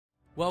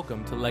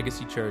Welcome to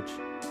Legacy Church.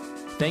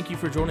 Thank you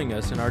for joining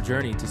us in our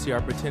journey to see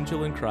our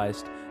potential in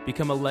Christ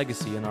become a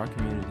legacy in our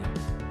community.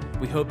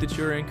 We hope that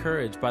you are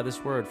encouraged by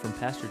this word from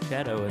Pastor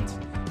Chad Owens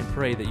and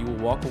pray that you will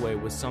walk away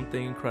with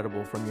something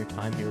incredible from your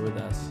time here with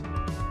us.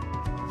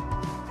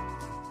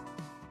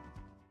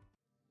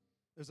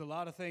 There's a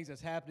lot of things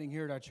that's happening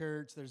here at our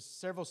church. There's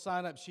several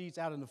sign-up sheets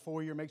out in the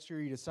foyer. Make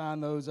sure you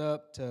sign those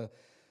up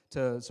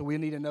so we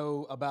need to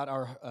know about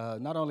our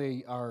not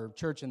only our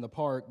church in the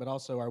park, but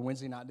also our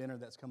Wednesday night dinner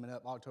that's coming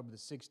up October the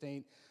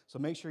 16th. So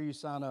make sure you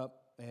sign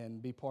up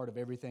and be part of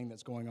everything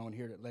that's going on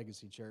here at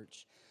Legacy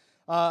Church.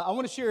 I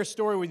want to share a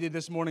story with you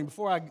this morning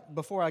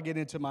before I get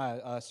into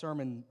my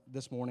sermon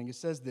this morning. It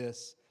says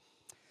this.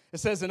 It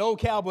says an old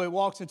cowboy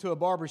walks into a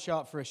barber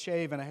shop for a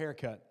shave and a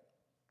haircut.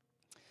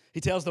 He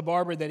tells the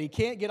barber that he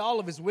can't get all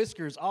of his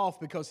whiskers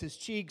off because his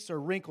cheeks are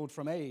wrinkled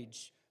from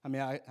age. I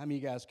mean, how many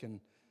of you guys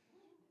can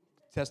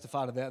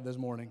testify to that this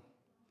morning?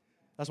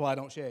 That's why I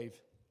don't shave.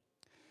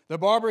 The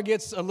barber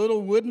gets a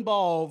little wooden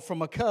ball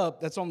from a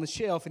cup that's on the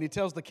shelf, and he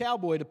tells the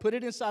cowboy to put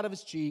it inside of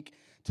his cheek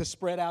to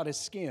spread out his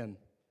skin.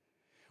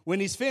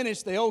 When he's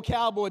finished, the old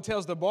cowboy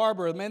tells the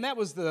barber, "Man, that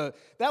was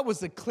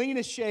the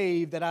cleanest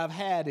shave that I've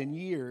had in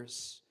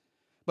years."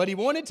 But he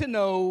wanted to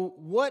know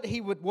what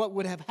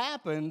would have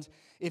happened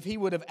if he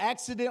would have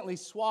accidentally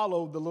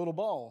swallowed the little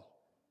ball.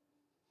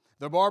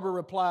 The barber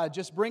replied,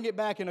 "Just bring it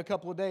back in a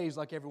couple of days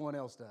like everyone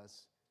else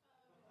does."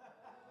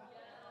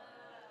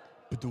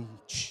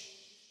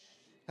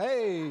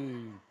 Hey,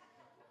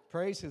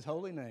 praise his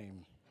holy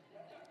name.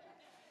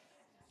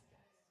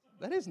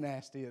 That is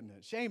nasty, isn't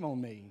it? Shame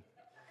on me.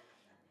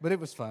 But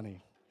it was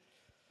funny.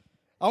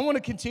 I want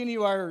to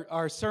continue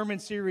our sermon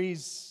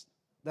series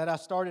that I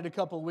started a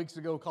couple of weeks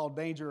ago called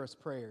Dangerous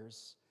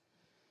Prayers.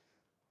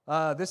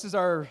 This is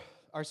our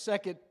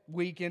second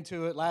week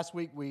into it. Last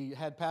week we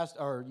had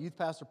our Youth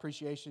Pastor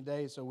Appreciation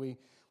Day, so we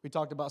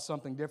talked about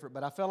something different.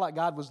 But I felt like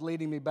God was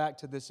leading me back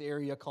to this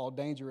area called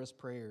Dangerous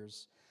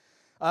Prayers.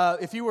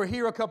 If you were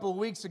here a couple of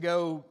weeks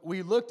ago,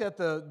 we looked at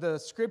the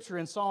scripture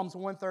in Psalms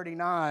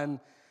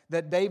 139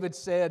 that David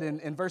said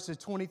in verses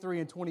 23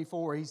 and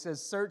 24. He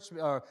says,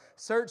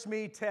 search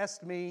me,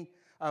 test me,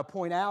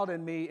 point out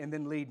in me, and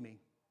then lead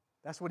me.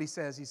 That's what he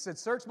says. He said,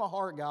 search my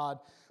heart, God.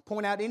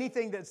 Point out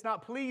anything that's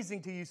not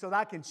pleasing to you so that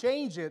I can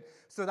change it,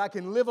 so that I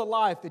can live a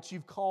life that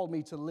you've called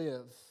me to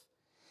live.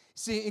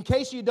 See, in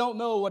case you don't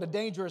know what a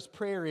dangerous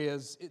prayer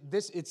is,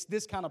 it's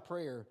this kind of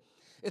prayer.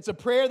 It's a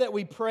prayer that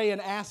we pray and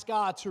ask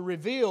God to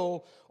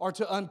reveal or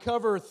to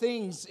uncover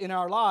things in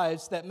our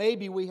lives that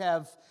maybe we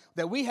have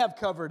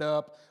covered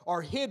up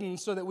or hidden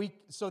so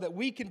that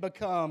we can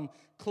become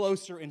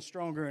closer and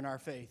stronger in our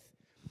faith.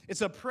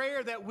 It's a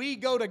prayer that we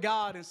go to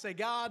God and say,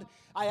 "God,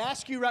 I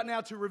ask you right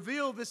now to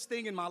reveal this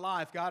thing in my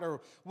life, God,"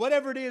 or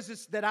whatever it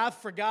is that I've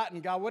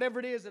forgotten, God, whatever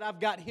it is that I've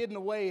got hidden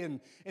away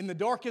in the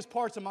darkest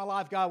parts of my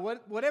life, God,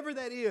 whatever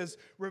that is,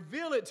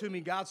 reveal it to me,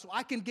 God, so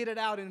I can get it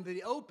out into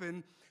the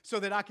open so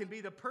that I can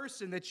be the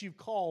person that you've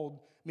called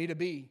me to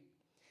be.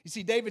 You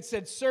see, David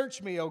said,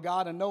 "Search me, O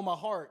God, and know my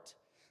heart.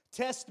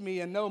 Test me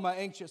and know my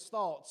anxious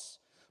thoughts.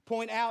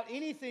 Point out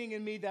anything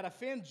in me that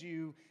offends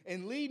you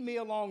and lead me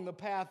along the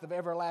path of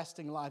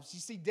everlasting life." You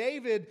see,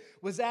 David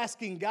was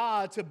asking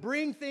God to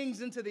bring things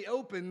into the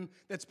open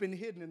that's been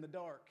hidden in the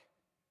dark,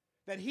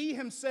 that he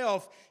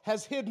himself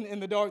has hidden in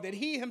the dark, that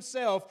he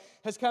himself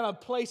has kind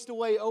of placed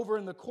away over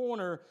in the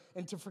corner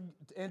and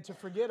to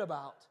forget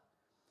about.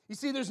 You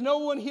see, there's no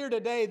one here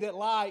today that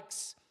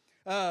likes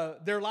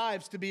their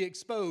lives to be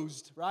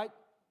exposed, right?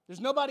 There's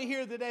nobody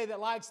here today that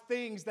likes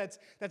things that's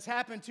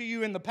happened to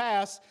you in the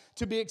past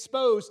to be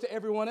exposed to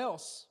everyone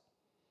else.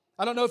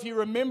 I don't know if you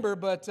remember,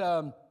 but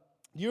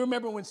you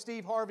remember when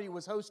Steve Harvey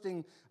was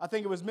hosting, I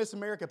think it was Miss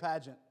America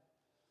pageant.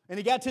 And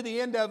he got to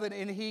the end of it,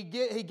 and he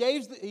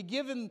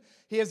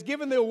has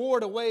given the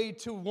award away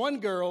to one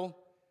girl,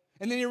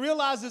 and then he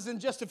realizes in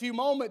just a few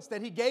moments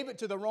that he gave it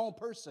to the wrong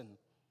person.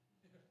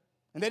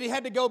 And that he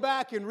had to go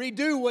back and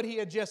redo what he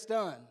had just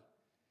done.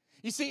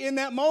 You see, in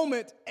that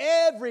moment,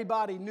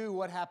 everybody knew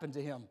what happened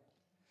to him.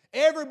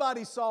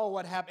 Everybody saw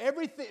what happened.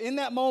 Everything in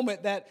that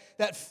moment, that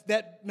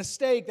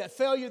mistake, that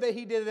failure that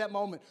he did at that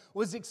moment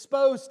was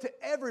exposed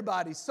to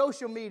everybody.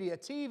 Social media,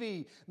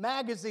 TV,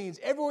 magazines,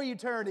 everywhere you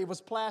turned, it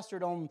was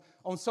plastered on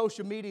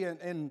social media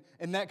and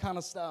that kind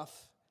of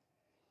stuff.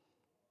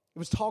 It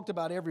was talked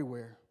about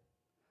everywhere.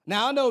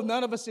 Now, I know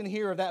none of us in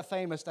here are that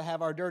famous to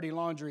have our dirty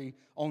laundry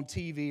on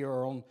TV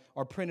or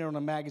printed on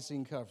a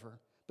magazine cover.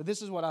 But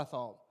this is what I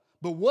thought.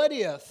 But what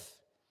if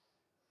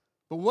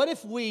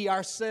we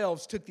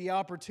ourselves took the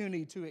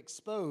opportunity to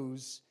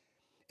expose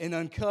and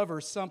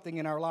uncover something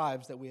in our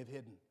lives that we have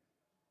hidden?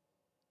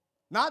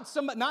 Not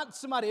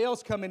somebody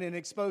else coming in and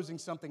exposing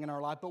something in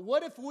our life, but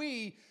what if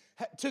we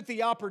took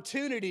the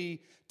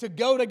opportunity to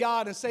go to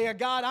God and say,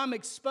 "God, I'm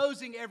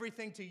exposing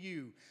everything to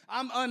you.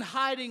 I'm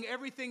unhiding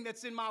everything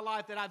that's in my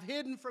life that I've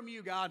hidden from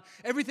you, God.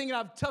 Everything that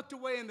I've tucked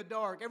away in the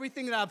dark,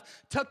 everything that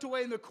I've tucked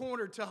away in the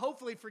corner to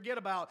hopefully forget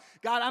about.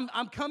 God,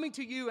 I'm coming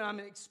to you and I'm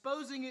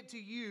exposing it to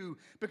you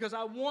because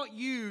I want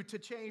you to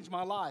change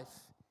my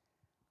life."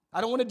 I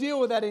don't want to deal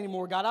with that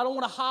anymore, God. I don't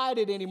want to hide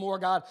it anymore,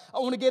 God. I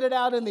want to get it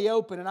out in the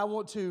open, and I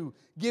want to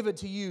give it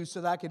to you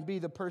so that I can be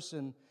the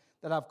person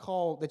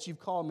that you've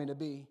called me to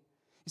be.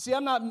 You see,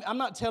 I'm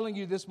not telling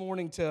you this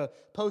morning to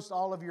post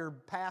all of your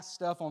past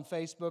stuff on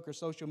Facebook or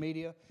social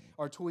media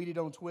or tweet it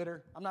on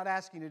Twitter. I'm not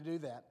asking you to do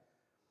that.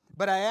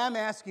 But I am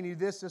asking you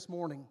this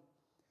morning.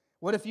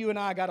 What if you and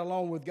I got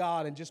along with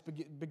God and just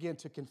begin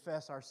to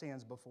confess our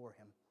sins before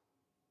Him?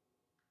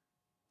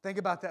 Think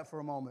about that for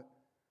a moment.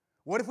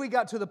 What if we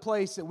got to the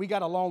place that we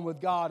got along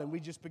with God and we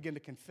just begin to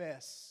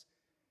confess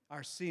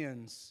our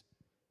sins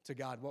to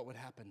God? What would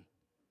happen?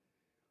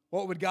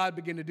 What would God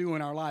begin to do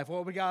in our life?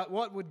 What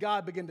would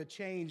God begin to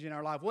change in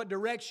our life? What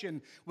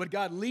direction would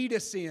God lead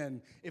us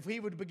in if He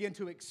would begin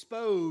to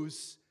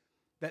expose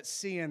that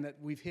sin that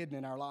we've hidden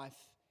in our life?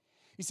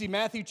 You see,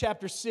 Matthew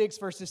chapter 6,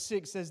 verses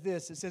 6 says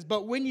this. It says,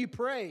 "But when you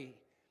pray,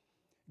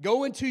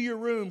 go into your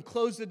room,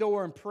 close the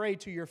door, and pray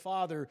to your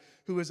Father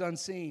who is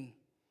unseen.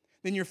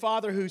 Then your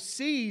Father who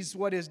sees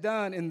what is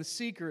done in the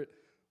secret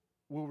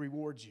will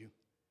reward you."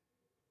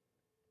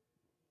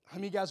 How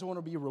many of you guys want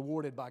to be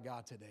rewarded by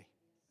God today?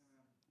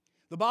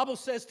 The Bible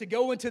says to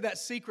go into that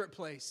secret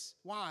place.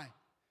 Why?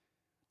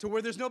 To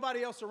where there's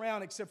nobody else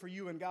around except for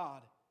you and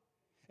God.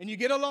 And you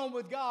get along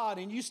with God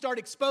and you start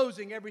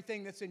exposing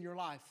everything that's in your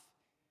life.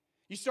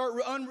 You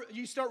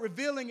start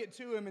revealing it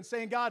to Him and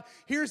saying, "God,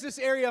 here's this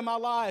area of my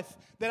life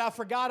that I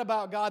forgot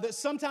about, God," that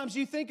sometimes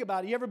you think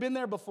about it. You ever been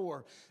there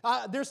before?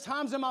 There's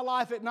times in my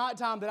life at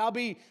nighttime that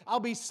I'll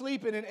be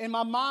sleeping and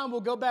my mind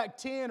will go back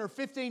 10 or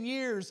 15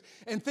 years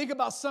and think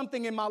about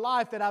something in my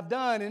life that I've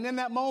done. And in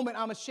that moment,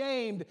 I'm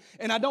ashamed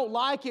and I don't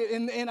like it.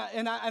 And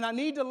I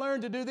need to learn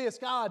to do this.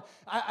 God,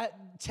 I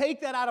take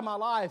that out of my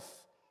life.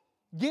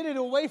 Get it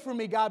away from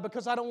me, God,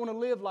 because I don't want to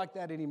live like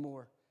that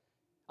anymore.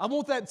 I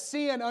want that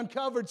sin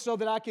uncovered so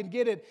that I can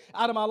get it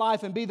out of my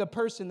life and be the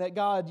person that,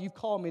 God, you've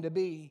called me to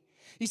be.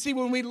 You see,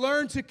 when we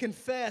learn to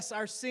confess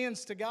our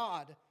sins to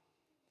God,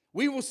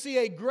 we will see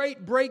a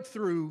great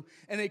breakthrough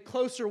and a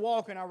closer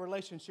walk in our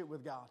relationship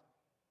with God.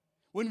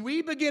 When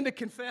we begin to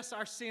confess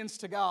our sins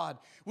to God,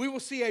 we will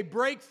see a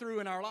breakthrough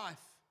in our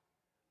life.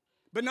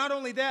 But not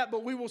only that,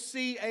 but we will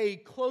see a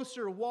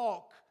closer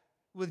walk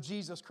with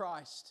Jesus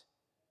Christ.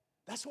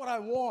 That's what I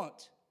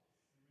want.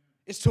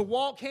 Is to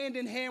walk hand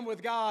in hand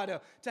with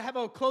God, to have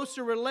a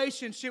closer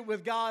relationship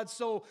with God.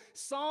 So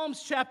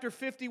Psalms chapter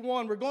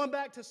 51, we're going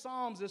back to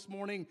Psalms this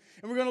morning,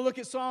 and we're going to look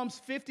at Psalms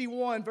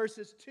 51,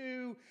 verses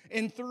 2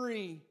 and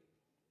 3.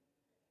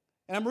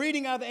 And I'm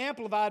reading out of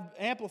the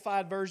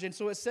Amplified version,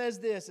 so it says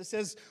this. It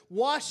says,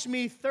 "Wash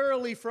me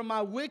thoroughly from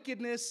my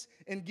wickedness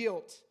and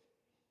guilt,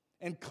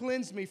 and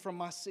cleanse me from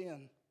my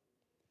sin.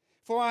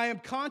 For I am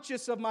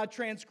conscious of my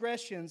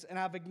transgressions, and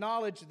I've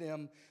acknowledged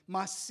them.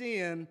 My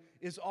sin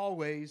is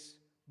always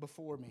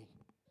before me."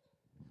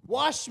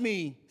 Wash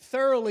me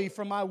thoroughly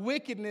from my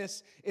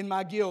wickedness and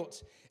my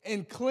guilt,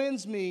 and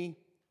cleanse me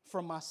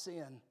from my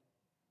sin.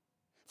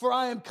 For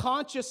I am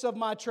conscious of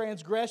my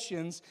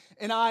transgressions,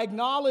 and I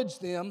acknowledge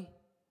them,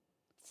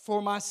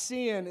 for my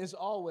sin is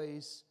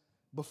always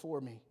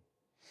before me.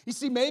 You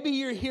see, maybe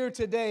you're here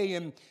today,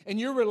 and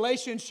your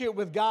relationship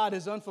with God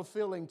is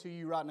unfulfilling to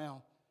you right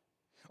now.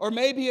 Or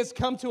maybe it's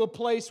come to a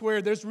place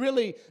where there's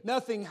really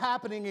nothing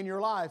happening in your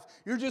life.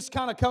 You're just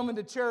kind of coming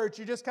to church.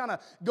 You're just kind of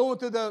going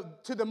through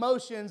the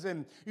motions,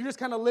 and you're just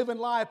kind of living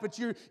life. But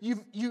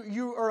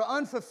you are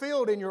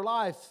unfulfilled in your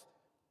life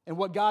and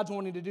what God's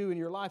wanting to do in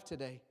your life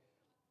today.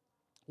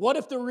 What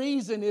if the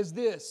reason is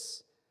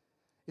this?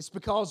 It's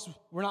because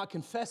we're not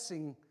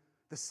confessing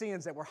the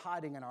sins that we're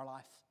hiding in our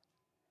life.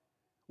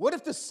 What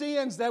if the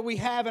sins that we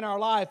have in our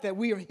life, that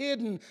we are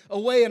hidden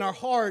away in our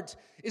heart,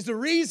 is the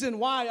reason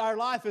why our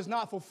life is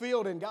not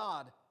fulfilled in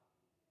God?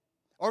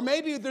 Or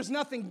maybe there's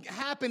nothing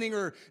happening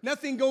or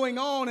nothing going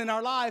on in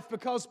our life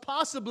because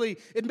possibly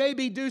it may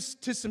be due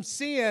to some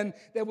sin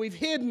that we've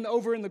hidden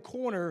over in the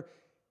corner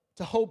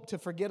to hope to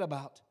forget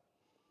about.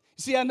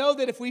 See, I know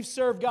that if we've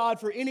served God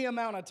for any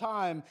amount of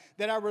time,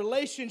 that our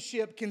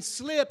relationship can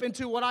slip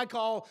into what I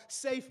call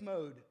safe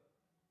mode.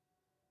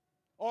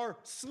 Or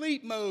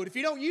sleep mode. If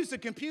you don't use the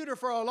computer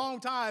for a long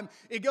time,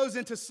 it goes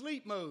into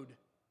sleep mode.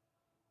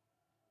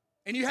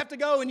 And you have to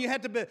go and you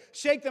have to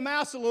shake the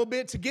mouse a little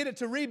bit to get it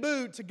to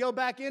reboot, to go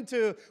back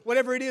into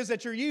whatever it is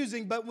that you're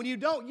using. But when you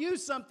don't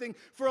use something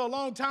for a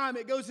long time,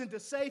 it goes into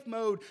safe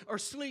mode or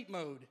sleep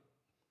mode.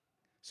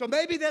 So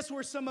maybe that's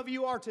where some of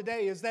you are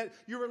today, is that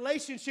your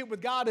relationship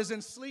with God is in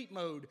sleep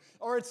mode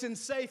or it's in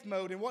safe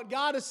mode. And what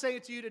God is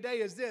saying to you today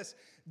is this: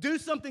 do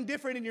something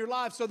different in your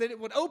life so that it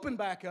would open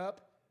back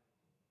up,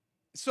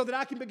 so that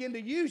I can begin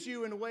to use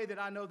you in a way that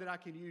I know that I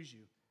can use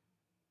you.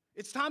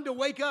 It's time to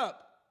wake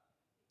up,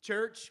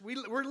 church.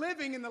 We're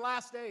living in the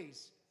last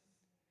days.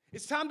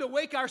 It's time to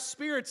wake our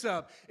spirits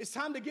up. It's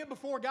time to get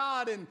before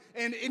God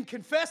and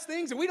confess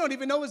things that we don't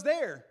even know is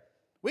there.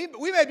 We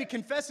may be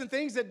confessing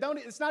things that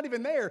it's not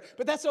even there,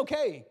 but that's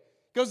okay.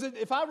 Because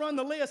if I run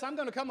the list, I'm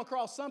going to come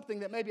across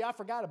something that maybe I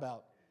forgot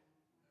about.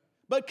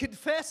 But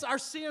confess our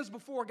sins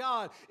before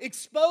God.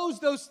 Expose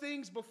those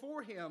things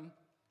before Him,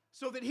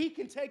 so that He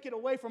can take it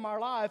away from our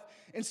life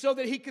and so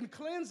that He can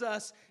cleanse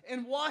us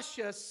and wash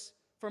us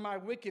from our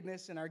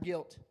wickedness and our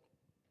guilt.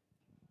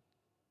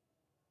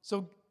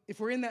 So if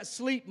we're in that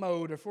sleep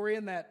mode, or if we're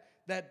in that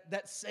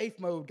safe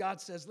mode, God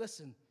says,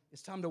 listen,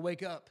 it's time to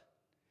wake up.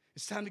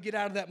 It's time to get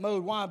out of that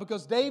mode. Why?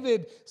 Because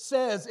David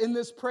says in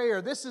this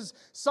prayer,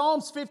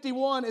 Psalms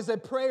 51 is a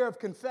prayer of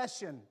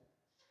confession.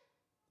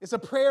 It's a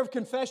prayer of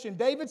confession.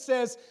 David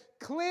says,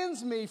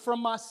 cleanse me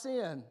from my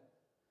sin.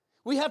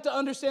 We have to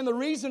understand the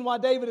reason why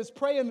David is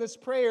praying this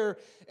prayer,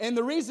 and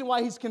the reason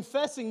why he's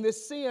confessing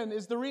this sin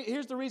is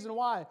here's the reason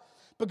why.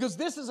 Because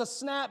this is a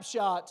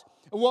snapshot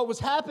of what was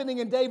happening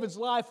in David's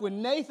life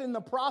when Nathan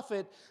the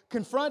prophet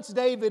confronts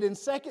David in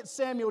 2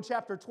 Samuel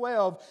chapter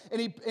 12,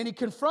 and he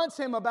confronts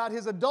him about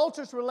his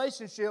adulterous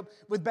relationship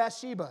with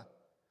Bathsheba.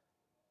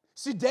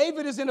 See,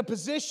 David is in a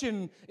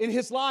position in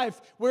his life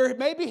where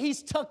maybe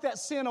he's tucked that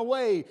sin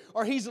away,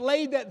 or he's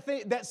laid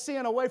that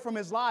sin away from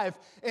his life.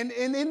 And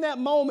in that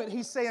moment,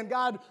 he's saying,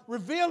 God,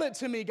 reveal it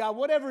to me, God.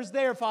 Whatever's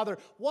there, Father,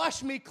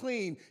 wash me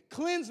clean.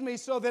 Cleanse me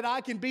so that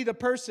I can be the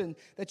person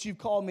that you've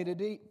called me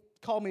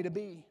to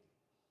be.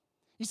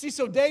 You see,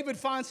 so David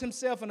finds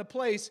himself in a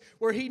place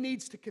where he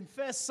needs to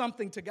confess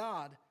something to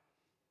God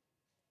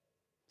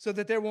so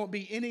that there won't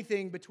be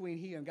anything between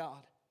he and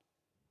God.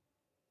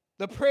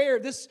 The prayer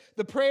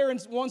in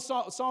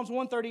Psalms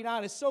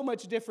 139 is so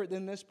much different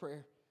than this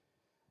prayer.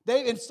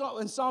 In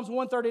Psalms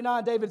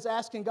 139, David's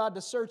asking God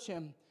to search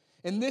him.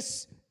 In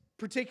this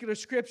particular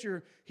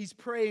scripture, he's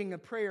praying a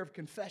prayer of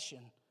confession.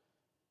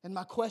 And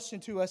my question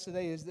to us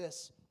today is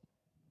this: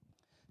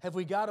 have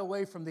we got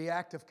away from the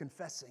act of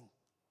confessing?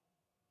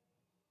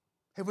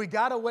 Have we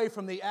got away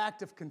from the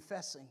act of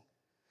confessing?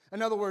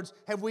 In other words,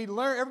 have we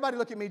learned, everybody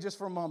look at me just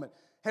for a moment,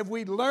 have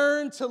we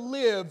learned to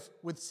live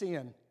with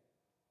sin?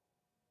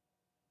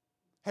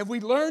 Have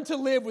we learned to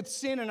live with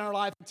sin in our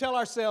life and tell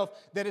ourselves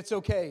that it's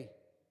okay?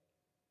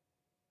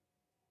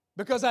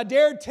 Because I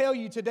dare tell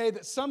you today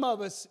that some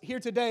of us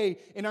here today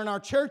and in our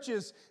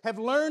churches have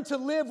learned to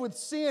live with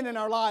sin in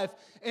our life,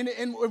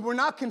 and we're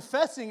not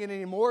confessing it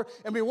anymore,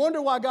 and we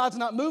wonder why God's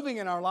not moving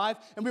in our life,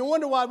 and we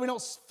wonder why we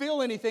don't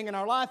feel anything in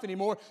our life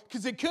anymore,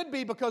 because it could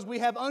be because we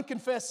have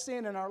unconfessed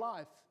sin in our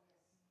life.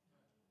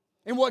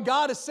 And what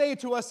God is saying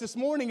to us this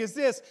morning is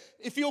this: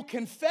 if you'll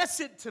confess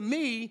it to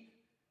me,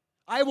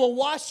 I will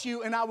wash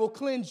you and I will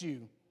cleanse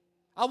you.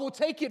 I will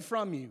take it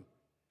from you.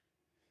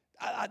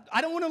 I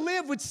don't want to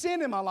live with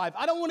sin in my life.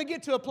 I don't want to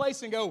get to a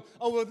place and go,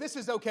 oh, well, this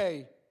is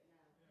okay.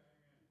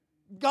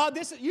 God,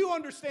 you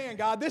understand,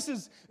 God,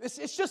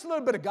 it's just a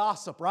little bit of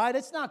gossip, right?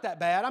 It's not that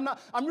bad.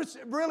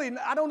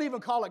 I don't even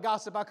call it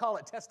gossip. I call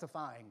it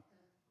testifying.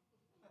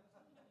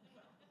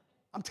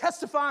 I'm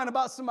testifying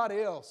about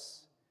somebody else.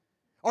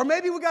 Or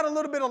maybe we got a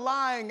little bit of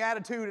lying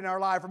attitude in our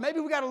life. Or maybe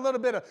we got a little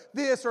bit of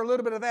this or a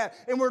little bit of that.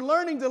 And we're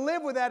learning to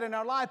live with that in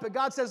our life. But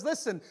God says,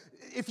 listen,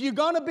 if you're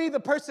going to be the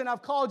person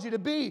I've called you to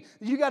be,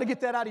 you got to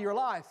get that out of your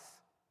life.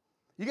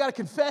 You got to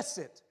confess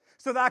it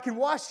so that I can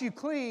wash you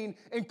clean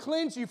and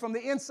cleanse you from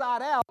the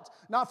inside out,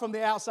 not from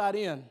the outside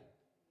in.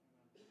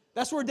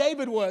 That's where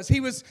David was. He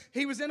was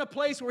in a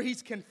place where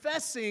he's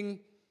confessing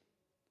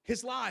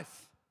his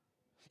life.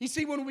 You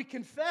see, when we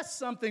confess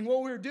something,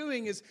 what we're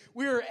doing is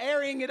we're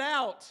airing it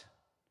out.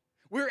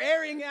 We're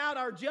airing out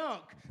our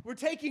junk. We're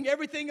taking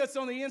everything that's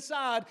on the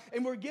inside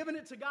and we're giving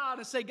it to God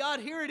and say, God,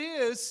 here it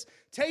is.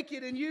 Take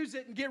it and use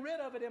it and get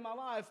rid of it in my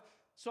life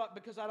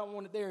because I don't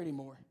want it there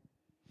anymore.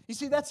 You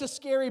see, that's a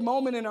scary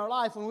moment in our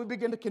life when we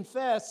begin to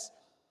confess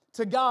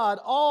to God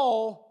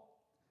all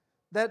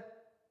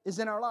that is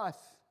in our life.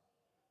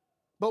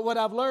 But what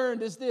I've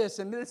learned is this,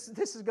 and this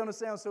is going to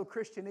sound so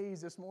Christianese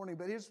this morning,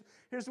 but this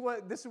is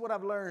what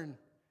I've learned.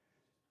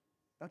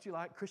 Don't you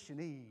like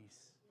Christianese?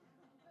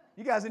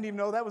 You guys didn't even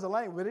know that was a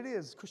language, but it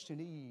is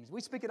Christianese. We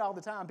speak it all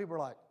the time. People are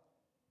like,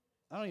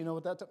 I don't even know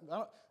what that.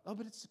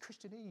 But it's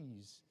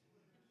Christianese.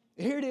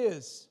 Here it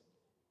is.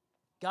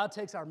 God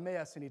takes our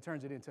mess and He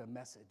turns it into a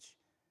message.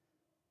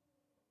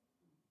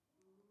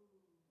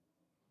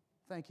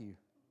 Thank you.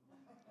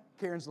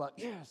 Karen's like,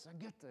 yes,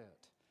 I get that.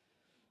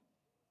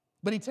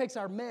 But He takes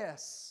our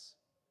mess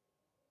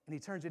and He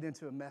turns it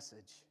into a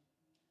message.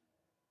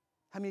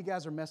 How many of you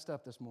guys are messed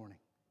up this morning?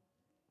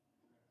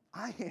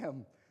 I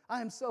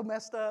am so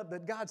messed up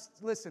that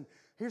listen,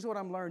 here's what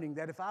I'm learning,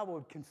 that if I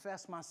would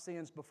confess my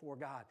sins before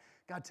God,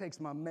 God takes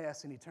my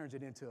mess and He turns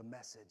it into a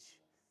message.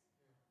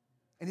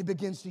 And He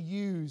begins to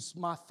use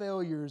my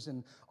failures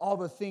and all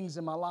the things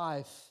in my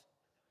life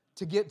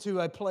to get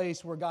to a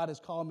place where God has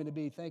called me to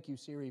be. Thank you,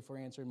 Siri, for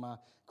answering my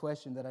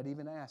question that I'd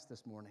even asked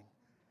this morning.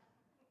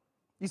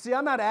 You see,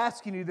 I'm not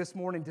asking you this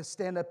morning to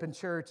stand up in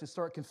church and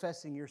start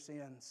confessing your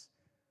sins.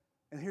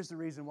 And here's the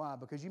reason why,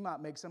 because you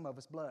might make some of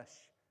us blush.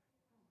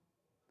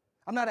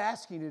 I'm not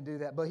asking you to do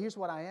that, but here's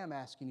what I am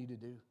asking you to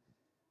do,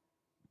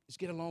 is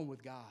get alone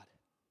with God.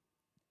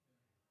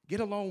 Get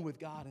alone with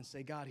God and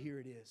say, God, here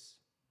it is.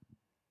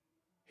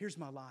 Here's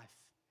my life.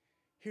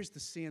 Here's the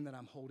sin that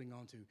I'm holding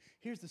on to.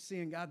 Here's the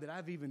sin, God, that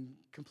I've even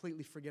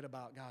completely forget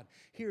about, God.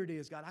 Here it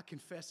is, God. I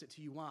confess it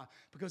to you. Why?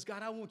 Because,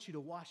 God, I want you to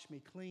wash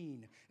me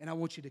clean, and I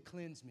want you to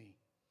cleanse me.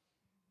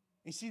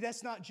 And see,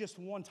 that's not just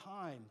one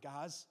time,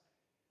 guys.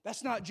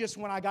 That's not just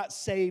when I got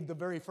saved the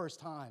very first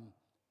time.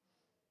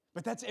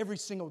 But that's every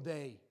single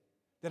day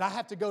that I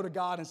have to go to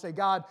God and say,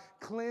 God,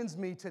 cleanse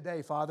me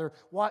today, Father.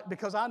 Why?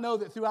 Because I know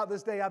that throughout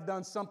this day I've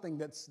done something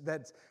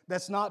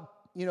that's not,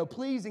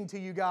 pleasing to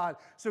you, God.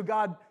 So,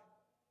 God,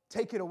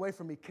 take it away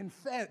from me.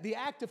 Confess, the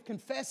act of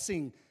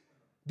confessing.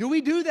 Do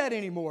we do that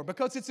anymore?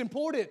 Because it's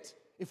important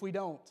if we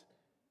don't.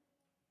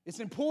 It's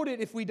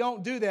important if we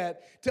don't do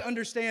that to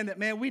understand that,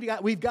 man,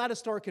 we've got to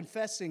start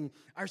confessing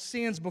our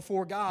sins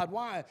before God.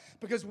 Why?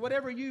 Because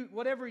whatever you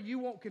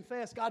won't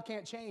confess, God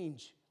can't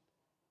change.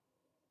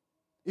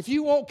 If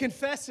you won't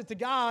confess it to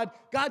God,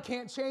 God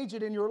can't change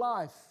it in your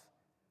life.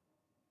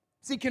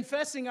 See,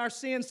 confessing our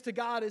sins to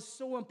God is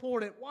so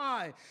important.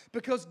 Why?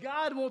 Because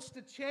God wants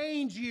to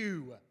change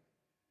you.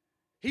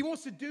 He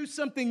wants to do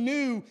something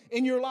new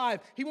in your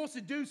life. He wants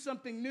to do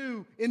something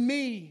new in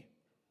me.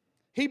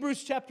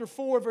 Hebrews chapter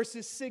 4,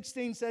 verses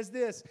 16 says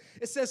this.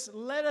 It says,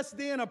 let us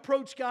then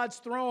approach God's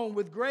throne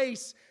with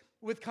grace,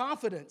 with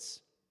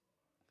confidence,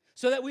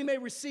 so that we may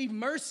receive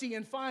mercy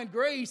and find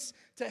grace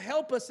to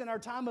help us in our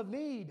time of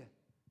need.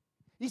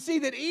 You see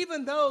that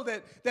even though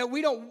that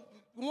we don't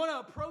want to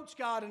approach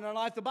God in our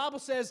life, the Bible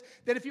says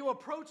that if you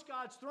approach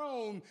God's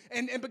throne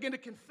and begin to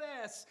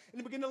confess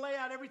and begin to lay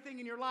out everything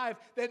in your life,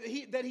 that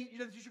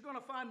you're going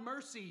to find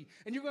mercy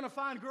and you're going to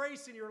find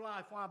grace in your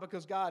life. Why?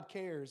 Because God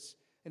cares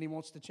and He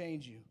wants to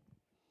change you.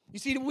 You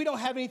see, we don't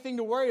have anything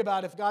to worry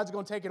about if God's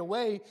going to take it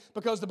away,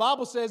 because the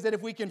Bible says that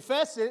if we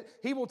confess it,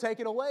 He will take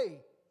it away.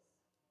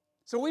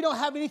 So we don't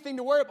have anything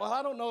to worry about.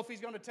 I don't know if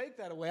He's going to take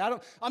that away.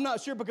 I'm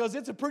not sure, because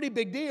it's a pretty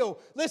big deal.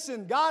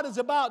 Listen, God is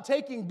about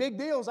taking big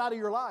deals out of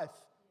your life.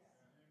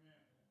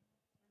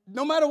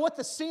 No matter what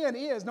the sin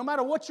is, no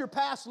matter what your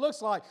past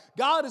looks like,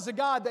 God is a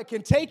God that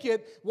can take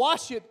it,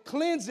 wash it,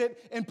 cleanse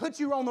it, and put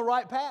you on the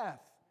right path.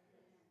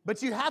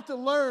 But you have to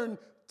learn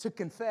to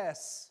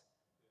confess.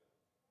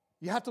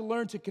 You have to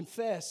learn to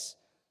confess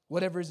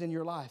whatever's in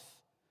your life.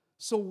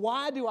 So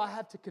why do I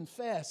have to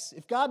confess?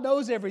 If God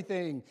knows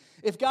everything,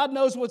 if God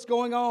knows what's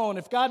going on,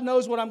 if God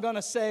knows what I'm going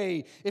to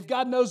say, if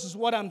God knows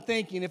what I'm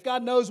thinking, if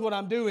God knows what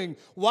I'm doing,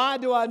 why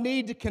do I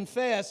need to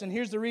confess? And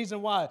here's the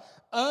reason why.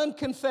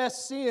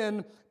 Unconfessed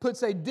sin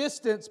puts a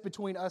distance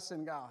between us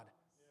and God.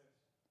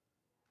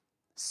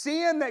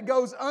 Sin that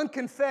goes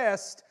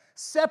unconfessed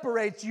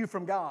separates you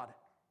from God.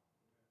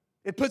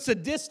 It puts a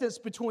distance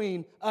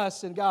between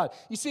us and God.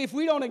 You see, if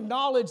we don't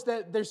acknowledge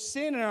that there's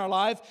sin in our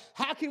life,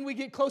 how can we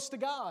get close to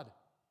God?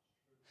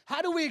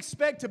 How do we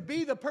expect to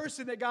be the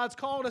person that God's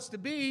called us to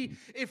be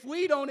if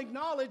we don't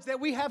acknowledge that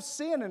we have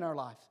sin in our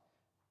life?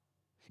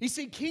 You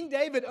see, King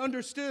David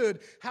understood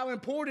how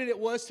important it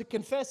was to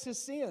confess his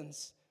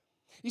sins.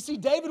 You see,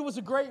 David was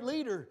a great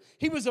leader.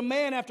 He was a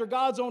man after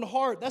God's own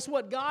heart. That's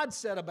what God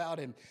said about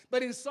him.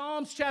 But in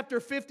Psalms chapter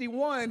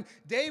 51,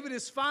 David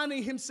is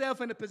finding himself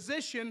in a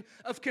position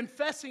of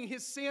confessing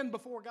his sin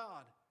before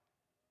God.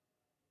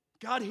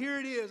 God, here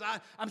it is.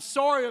 I'm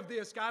sorry of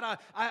this, God.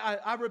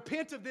 I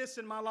repent of this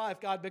in my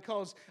life, God,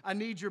 because I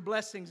need your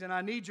blessings and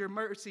I need your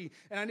mercy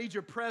and I need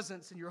your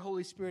presence and your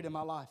Holy Spirit in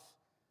my life.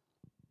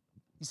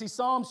 You see,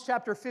 Psalms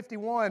chapter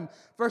 51,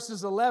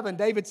 verses 11,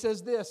 David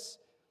says this.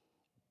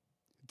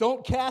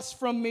 Don't cast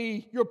from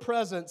me your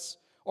presence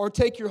or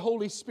take your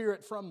Holy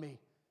Spirit from me.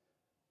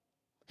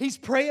 He's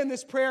praying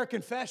this prayer of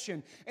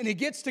confession, and he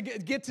gets to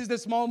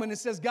this moment and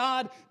says,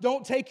 God,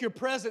 don't take your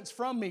presence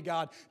from me,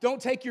 God. Don't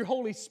take your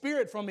Holy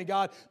Spirit from me,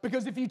 God,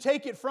 because if you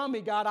take it from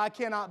me, God, I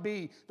cannot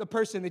be the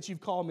person that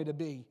you've called me to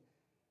be.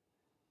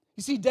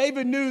 You see,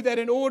 David knew that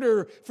in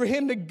order for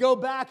him to go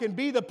back and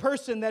be the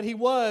person that he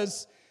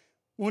was,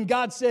 when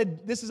God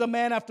said, this is a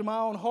man after my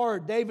own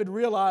heart, David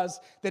realized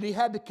that he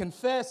had to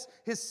confess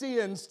his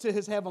sins to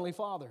his heavenly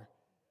Father.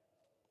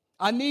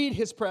 I need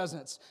His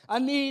presence. I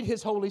need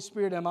His Holy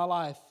Spirit in my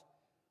life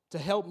to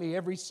help me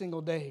every single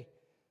day.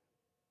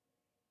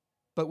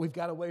 But we've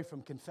got away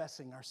from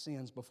confessing our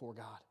sins before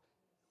God.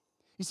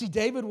 You see,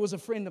 David was a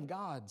friend of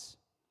God's.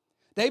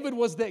 David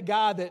was that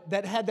guy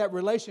that had that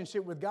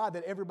relationship with God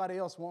that everybody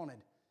else wanted.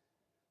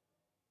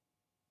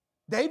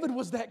 David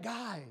was that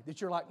guy that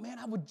you're like, man,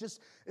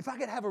 if I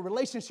could have a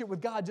relationship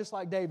with God just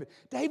like David.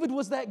 David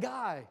was that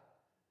guy.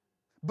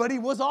 But he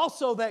was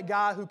also that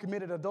guy who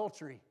committed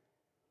adultery.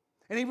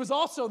 And he was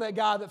also that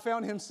guy that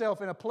found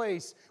himself in a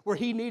place where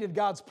he needed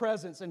God's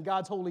presence and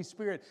God's Holy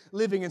Spirit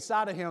living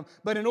inside of him.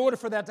 But in order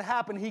for that to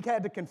happen, he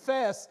had to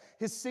confess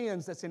his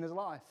sins that's in his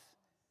life.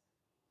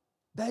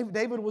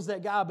 David was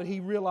that guy, but he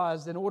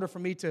realized in order for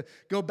me to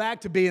go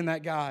back to being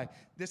that guy,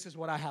 this is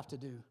what I have to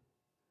do.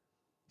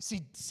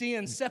 See,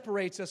 sin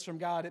separates us from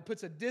God. It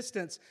puts a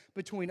distance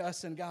between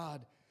us and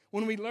God.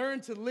 When we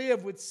learn to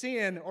live with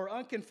sin or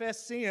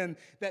unconfessed sin,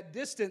 that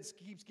distance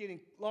keeps getting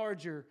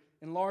larger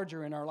and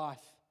larger in our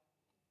life.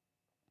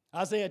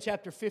 Isaiah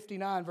chapter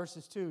 59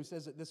 verses 2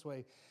 says it this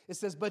way. It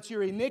says, but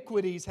your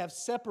iniquities have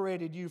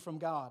separated you from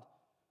God.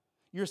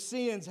 Your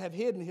sins have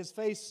hidden His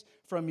face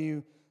from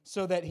you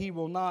so that He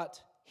will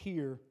not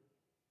hear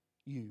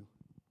you.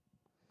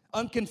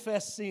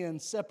 Unconfessed sin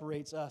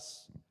separates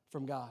us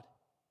from God.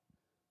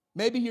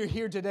 Maybe you're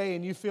here today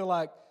and you feel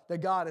like that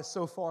God is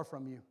so far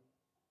from you.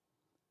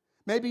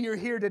 Maybe you're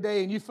here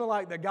today and you feel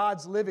like that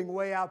God's living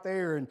way out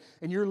there and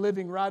you're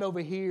living right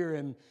over here.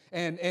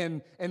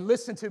 And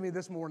listen to me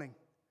this morning.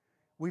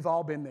 We've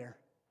all been there.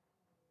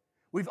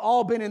 We've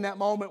all been in that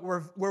moment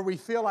where we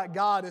feel like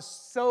God is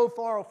so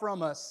far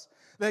from us,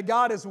 that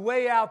God is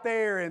way out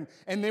there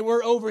and that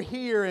we're over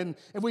here. And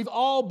we've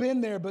all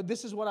been there, but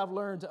this is what I've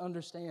learned to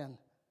understand,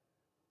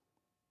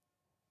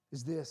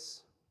 is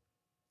this,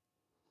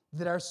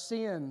 that our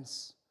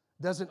sins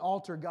doesn't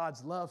alter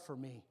God's love for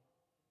me.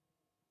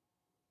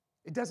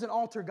 It doesn't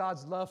alter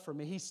God's love for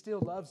me. He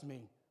still loves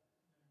me.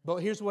 But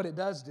here's what it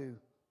does do.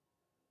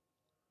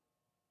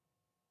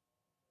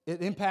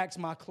 It impacts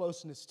my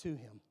closeness to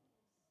Him.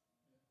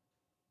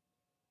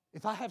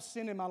 If I have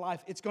sin in my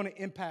life, it's going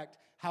to impact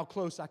how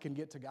close I can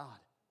get to God.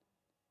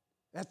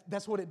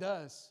 That's what it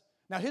does.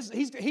 Now,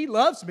 He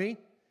loves me.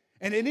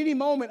 And at any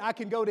moment, I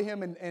can go to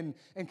Him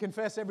and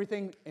confess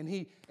everything, and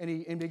He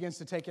begins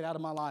to take it out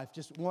of my life,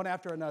 just one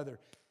after another,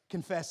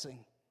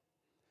 confessing.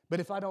 But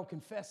if I don't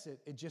confess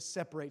it, it just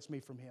separates me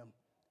from Him.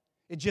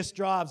 It just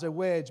drives a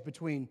wedge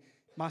between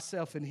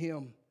myself and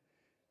Him.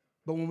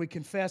 But when we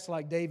confess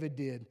like David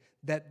did,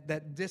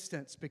 that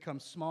distance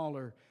becomes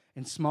smaller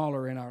and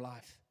smaller in our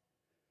life.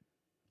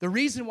 The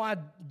reason why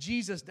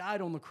Jesus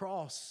died on the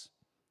cross,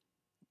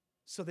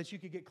 so that you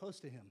could get close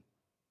to Him.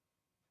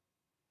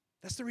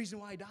 That's the reason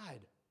why He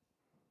died.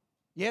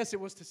 Yes, it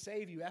was to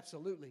save you,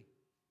 absolutely.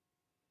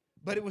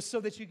 But it was so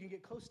that you can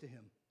get close to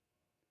Him.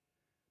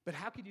 But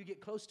how can you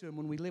get close to Him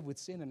when we live with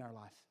sin in our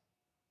life?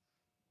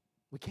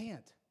 We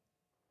can't.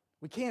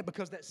 We can't,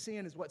 because that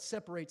sin is what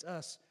separates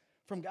us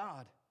from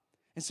God.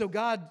 And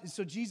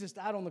so Jesus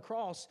died on the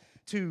cross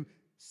to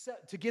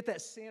get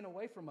that sin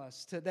away from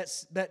us.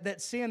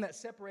 That sin that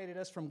separated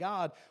us from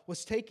God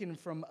was taken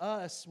from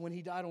us when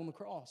He died on the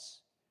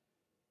cross.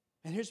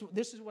 And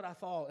this is what I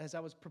thought as I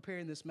was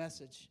preparing this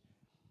message.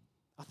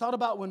 I thought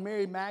about when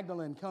Mary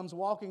Magdalene comes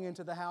walking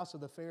into the house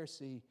of the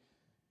Pharisee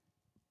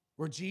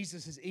where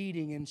Jesus is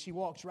eating, and she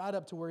walks right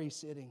up to where He's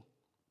sitting.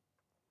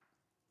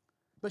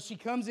 But she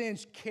comes in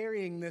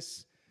carrying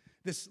this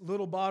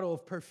little bottle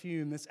of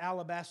perfume, this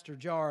alabaster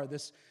jar,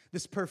 this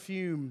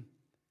perfume.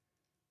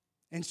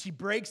 And she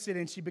breaks it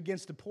and she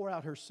begins to pour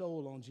out her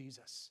soul on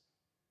Jesus.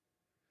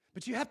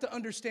 But you have to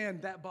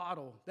understand that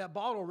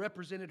bottle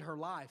represented her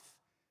life.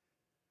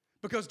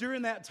 Because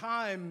during that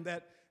time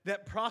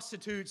that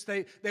prostitutes,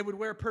 they would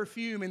wear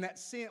perfume, and that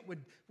scent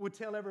would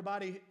tell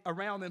everybody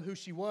around them who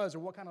she was or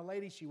what kind of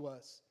lady she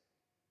was.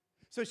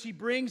 So she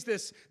brings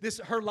this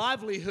her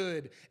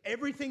livelihood,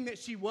 everything that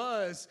she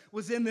was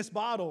in this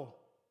bottle.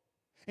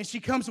 And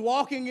she comes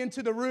walking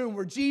into the room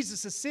where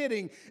Jesus is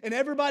sitting, and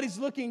everybody's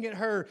looking at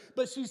her,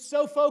 but she's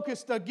so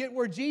focused to get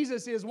where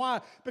Jesus is. Why?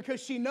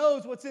 Because she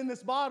knows what's in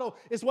this bottle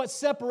is what's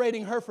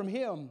separating her from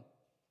Him.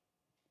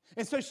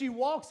 And so she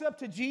walks up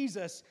to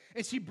Jesus,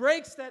 and she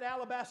breaks that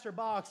alabaster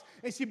box,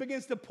 and she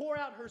begins to pour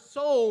out her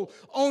soul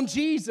on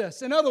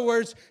Jesus. In other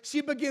words,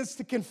 she begins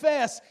to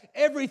confess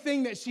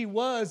everything that she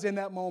was in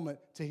that moment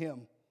to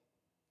Him.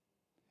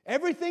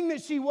 Everything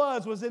that she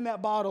was in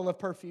that bottle of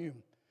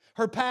perfume.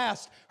 Her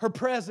past, her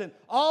present,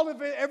 all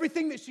of it,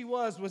 everything that she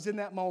was in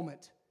that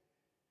moment.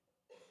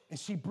 And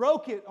she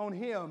broke it on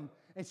Him,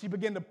 and she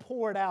began to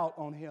pour it out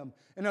on Him.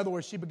 In other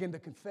words, she began to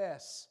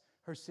confess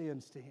her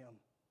sins to Him.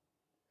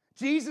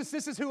 Jesus,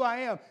 this is who I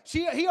am.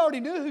 He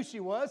already knew who she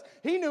was.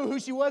 He knew who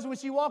she was when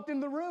she walked in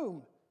the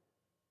room.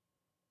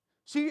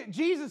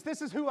 Jesus,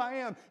 this is who I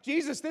am.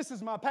 Jesus, this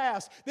is my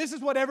past. This is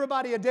what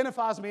everybody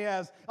identifies me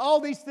as. All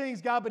these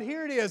things, God, but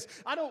here it is.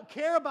 I don't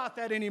care about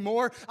that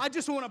anymore. I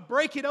just want to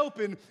break it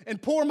open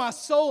and pour my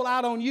soul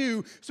out on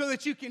You so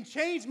that You can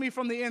change me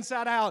from the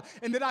inside out,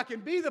 and that I can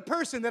be the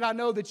person that I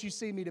know that You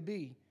see me to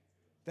be,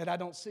 that I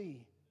don't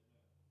see.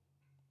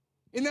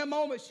 In that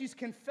moment, she's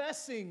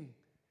confessing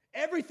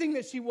everything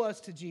that she was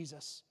to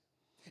Jesus.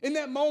 In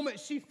that moment,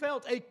 she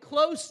felt a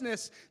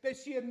closeness that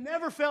she had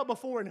never felt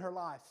before in her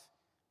life.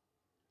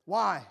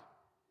 Why?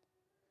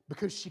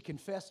 Because she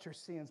confessed her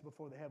sins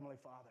before the Heavenly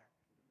Father.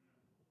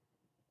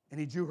 And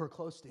He drew her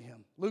close to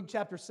Him. Luke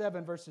chapter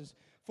 7, verses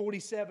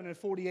 47 and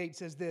 48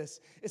 says this.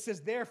 It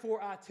says,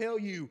 "Therefore I tell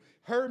you,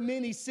 her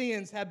many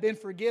sins have been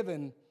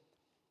forgiven,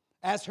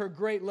 as her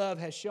great love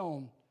has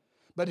shown.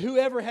 But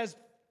whoever has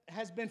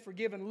been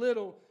forgiven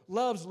little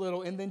loves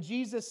little." And then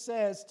Jesus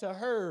says to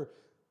her,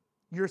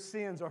 "Your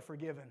sins are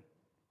forgiven."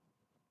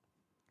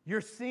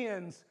 Your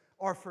sins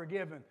are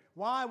forgiven.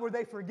 Why were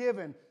they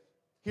forgiven?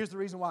 Here's the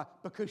reason why.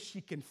 Because she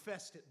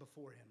confessed it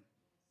before Him.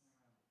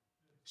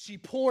 She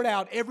poured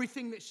out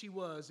everything that she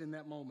was in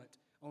that moment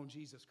on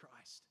Jesus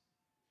Christ.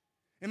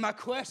 And my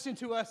question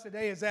to us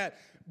today is that,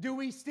 do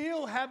we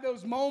still have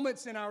those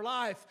moments in our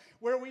life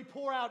where we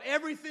pour out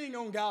everything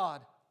on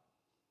God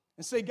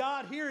and say,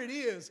 God, here it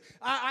is.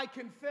 I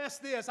confess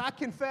this. I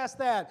confess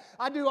that.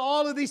 I do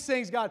all of these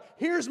things, God.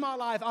 Here's my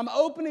life. I'm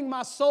opening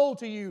my soul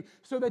to you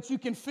so that you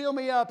can fill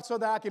me up so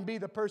that I can be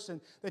the person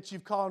that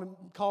you've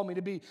called me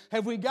to be.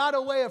 Have we got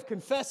a way of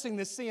confessing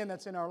the sin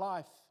that's in our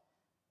life?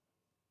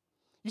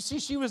 You see,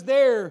 she was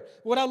there.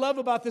 What I love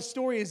about this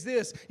story is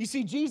this. You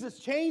see, Jesus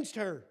changed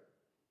her.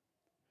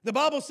 The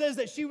Bible says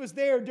that she was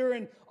there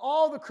during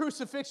all the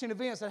crucifixion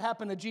events that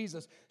happened to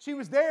Jesus. She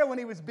was there when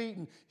he was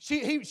beaten.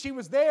 She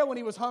was there when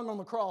he was hung on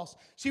the cross.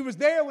 She was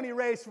there when he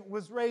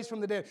was raised from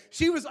the dead.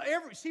 She was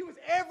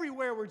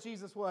everywhere where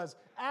Jesus was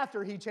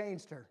after he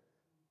changed her.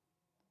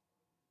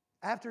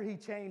 After he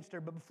changed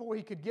her, but before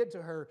he could get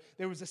to her,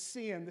 there was a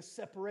sin, this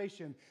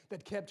separation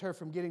that kept her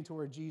from getting to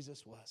where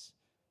Jesus was.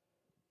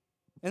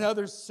 And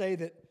others say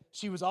that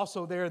she was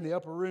also there in the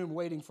upper room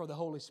waiting for the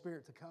Holy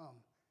Spirit to come.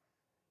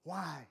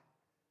 Why?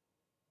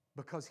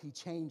 Because he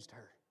changed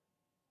her.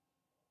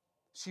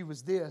 She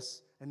was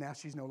this, and now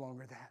she's no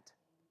longer that.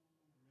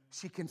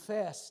 She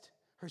confessed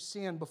her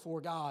sin before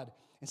God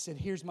and said,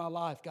 here's my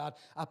life, God.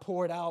 I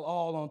pour it out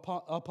all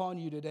upon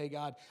you today,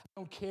 God. I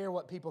don't care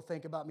what people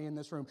think about me in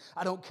this room.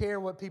 I don't care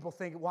what people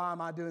think, why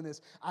am I doing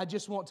this? I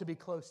just want to be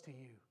close to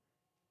you.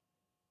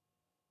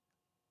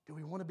 Do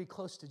we want to be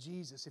close to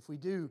Jesus? If we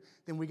do,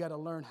 then we got to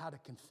learn how to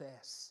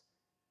confess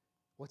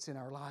what's in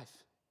our life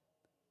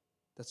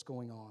that's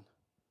going on.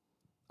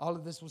 All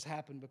of this was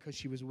happened because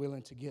she was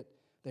willing to get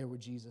there where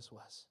Jesus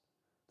was.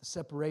 The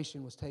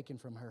separation was taken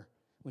from her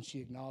when she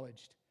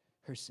acknowledged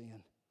her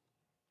sin.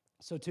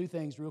 So 2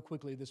 things real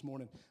quickly this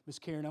morning. Miss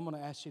Karen, I'm going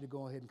to ask you to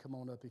go ahead and come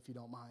on up if you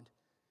don't mind.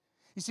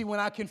 You see, when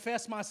I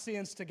confess my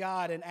sins to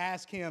God and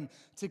ask Him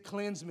to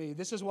cleanse me,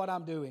 this is what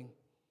I'm doing.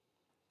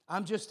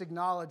 I'm just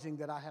acknowledging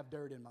that I have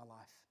dirt in my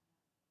life.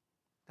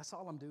 That's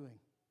all I'm doing.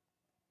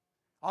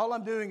 All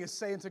I'm doing is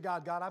saying to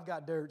God, God, I've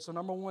got dirt. So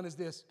number 1 is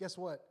this. Guess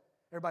what?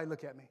 Everybody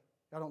look at me.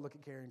 Y'all don't look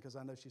at Karen because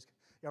I know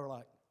y'all are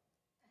like.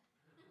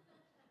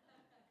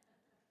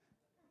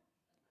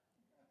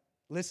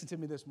 Listen to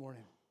me this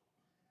morning.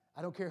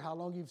 I don't care how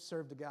long you've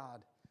served to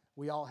God.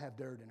 We all have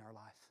dirt in our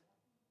life.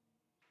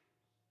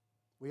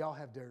 We all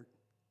have dirt.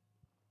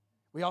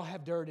 We all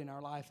have dirt in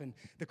our life. And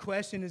the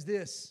question is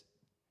this.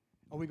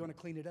 Are we going to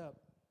clean it up?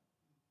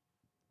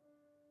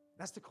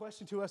 That's the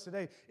question to us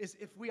today. Is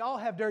if we all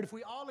have dirt, if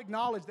we all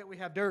acknowledge that we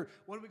have dirt,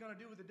 what are we going to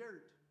do with the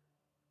dirt?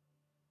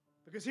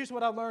 Because here's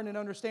what I learned and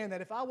understand,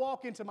 that if I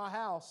walk into my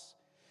house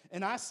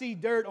and I see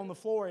dirt on the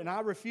floor and I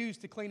refuse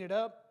to clean it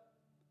up,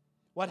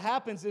 what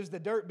happens is the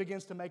dirt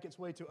begins to make its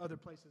way to other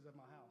places of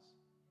my house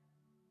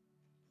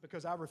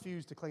because I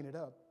refuse to clean it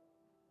up.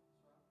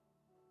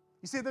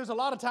 You see, there's a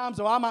lot of times,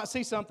 though, I might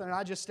see something and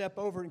I just step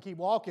over and keep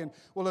walking.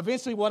 Well,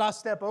 eventually what I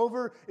step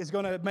over is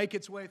going to make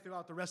its way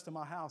throughout the rest of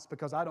my house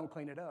because I don't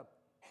clean it up.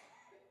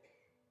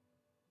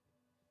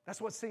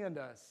 That's what sin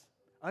does.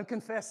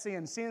 Unconfessed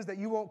sin, sins that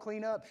you won't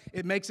clean up,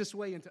 it makes its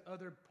way into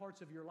other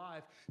parts of your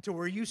life to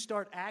where you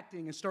start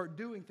acting and start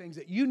doing things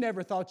that you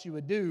never thought you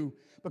would do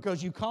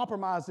because you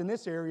compromised in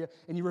this area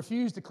and you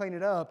refuse to clean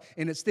it up,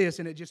 and it's this,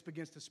 and it just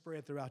begins to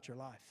spread throughout your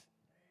life.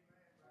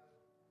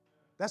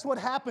 That's what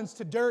happens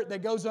to dirt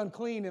that goes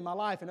unclean in my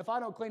life, and if I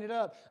don't clean it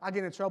up, I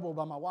get in trouble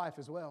by my wife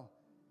as well.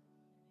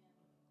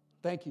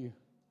 Thank you.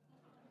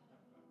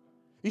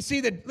 You see,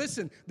 the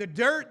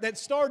dirt that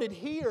started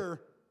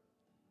here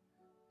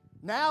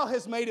now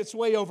has made its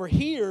way over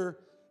here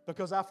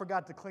because I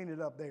forgot to clean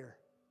it up there.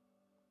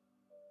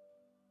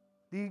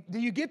 Do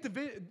you get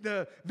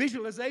the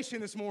visualization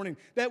this morning?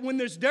 That when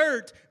there's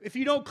dirt, if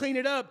you don't clean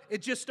it up,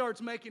 it just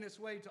starts making its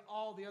way to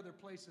all the other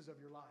places of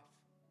your life.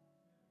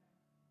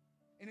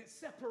 And it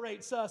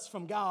separates us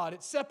from God.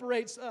 It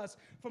separates us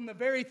from the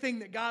very thing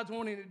that God's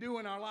wanting to do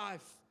in our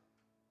life.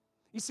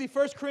 You see,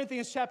 1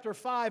 Corinthians chapter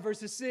 5,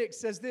 verses 6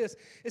 says this.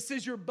 It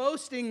says, your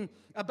boasting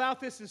about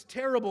this is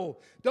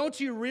terrible. Don't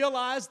you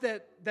realize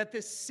that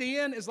this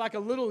sin is like a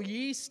little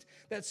yeast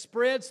that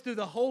spreads through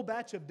the whole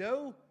batch of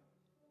dough?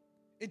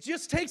 It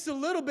just takes a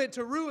little bit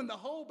to ruin the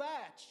whole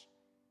batch.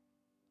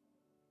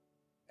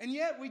 And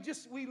yet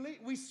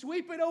we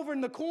sweep it over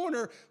in the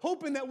corner,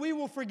 hoping that we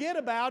will forget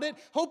about it,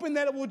 hoping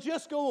that it will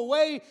just go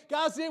away.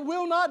 Guys, it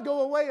will not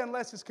go away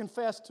unless it's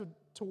confessed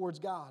towards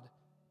God.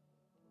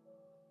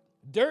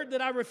 Dirt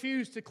that I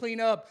refuse to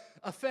clean up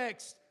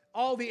affects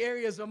all the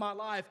areas of my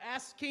life.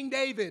 Ask King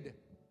David.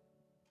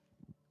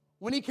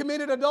 When he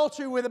committed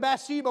adultery with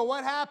Bathsheba,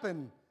 what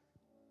happened?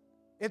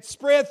 It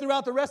spread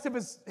throughout the rest of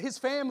his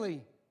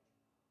family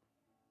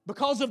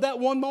because of that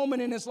one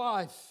moment in his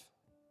life.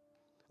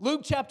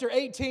 Luke chapter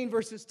 18,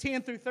 verses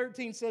 10 through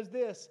 13 says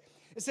this.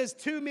 It says,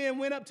 2 men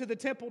went up to the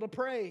temple to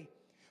pray,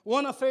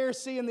 one a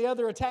Pharisee and the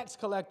other a tax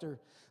collector.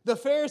 The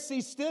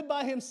Pharisee stood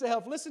by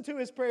himself. Listen to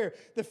his prayer.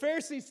 The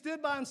Pharisee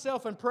stood by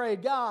himself and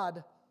prayed,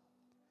 God,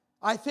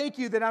 I thank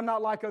you that I'm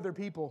not like other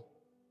people,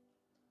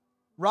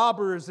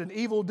 robbers and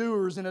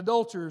evildoers and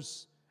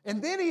adulterers.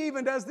 And then he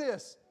even does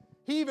this.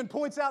 He even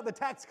points out the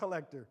tax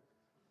collector.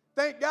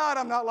 Thank God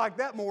I'm not like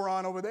that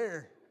moron over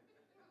there.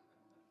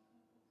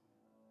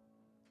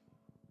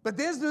 But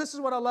this is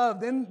what I love.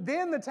 Then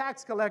the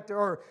tax collector,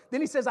 or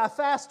then he says, I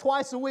fast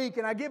twice a week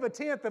and I give a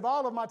tenth of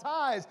all of my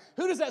tithes.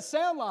 Who does that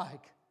sound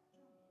like?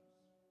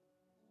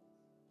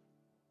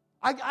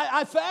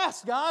 I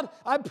fast, God.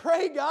 I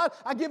pray, God.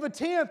 I give a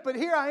tenth, but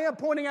here I am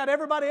pointing out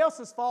everybody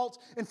else's faults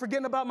and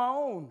forgetting about my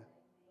own.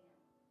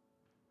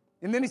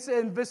 And then he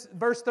said in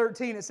verse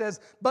 13, it says,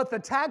 but the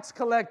tax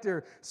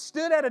collector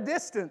stood at a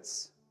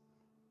distance,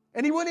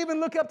 and he wouldn't even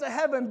look up to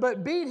heaven,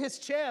 but beat his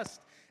chest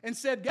and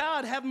said,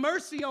 God, have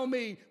mercy on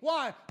me.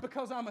 Why?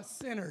 Because I'm a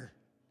sinner.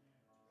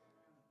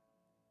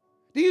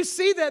 Do you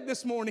see that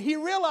this morning? He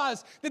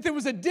realized that there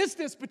was a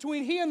distance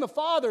between he and the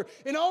Father,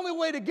 and the only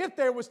way to get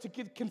there was to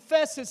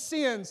confess his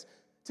sins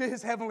to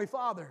his Heavenly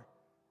Father.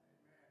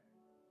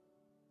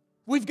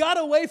 We've got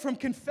away from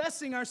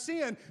confessing our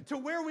sin to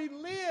where we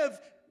live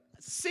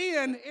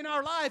sin in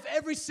our life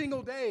every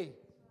single day.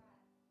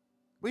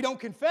 We don't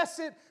confess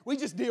it, we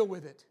just deal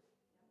with it.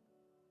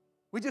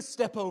 We just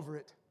step over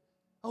it.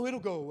 Oh,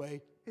 it'll go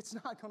away. It's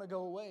not going to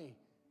go away.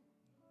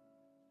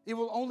 It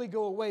will only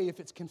go away if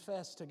it's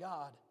confessed to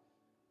God.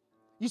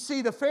 You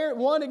see, the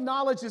one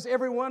acknowledges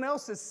everyone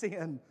else's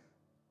sin.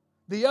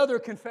 The other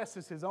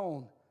confesses his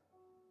own.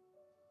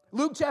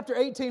 Luke chapter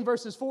 18,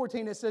 verses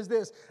 14, it says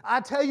this, I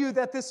tell you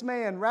that this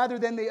man, rather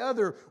than the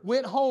other,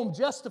 went home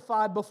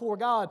justified before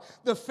God.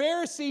 The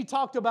Pharisee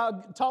talked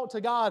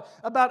to God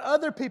about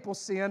other people's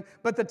sin,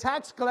 but the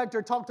tax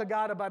collector talked to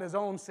God about his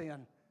own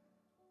sin.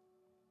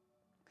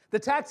 The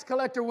tax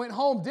collector went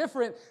home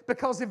different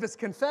because of his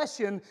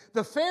confession.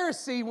 The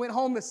Pharisee went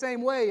home the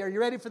same way. Are you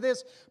ready for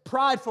this?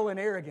 Prideful and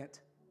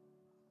arrogant.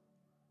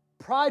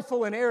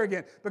 Prideful and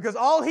arrogant, because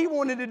all he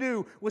wanted to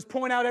do was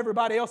point out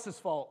everybody else's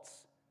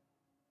faults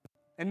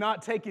and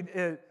not take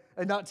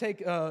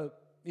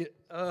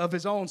of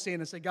his own sin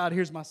and say, God,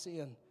 here's my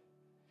sin.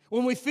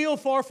 When we feel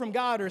far from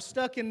God or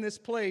stuck in this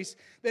place,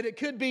 that it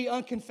could be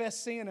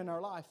unconfessed sin in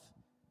our life.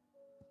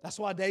 That's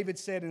why David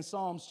said in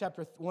Psalms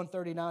chapter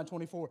 139,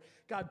 24,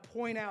 God,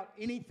 point out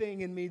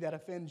anything in me that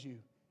offends you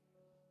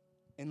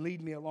and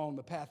lead me along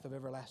the path of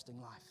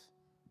everlasting life.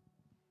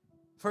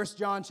 1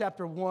 John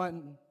chapter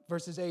 1,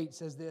 verses 8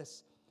 says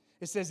this.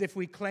 It says, if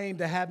we claim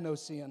to have no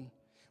sin,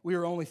 we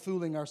are only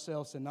fooling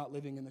ourselves and not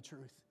living in the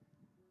truth.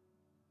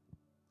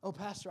 Oh,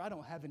 Pastor, I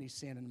don't have any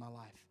sin in my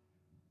life.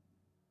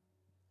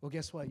 Well,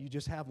 guess what? You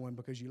just have one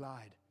because you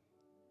lied.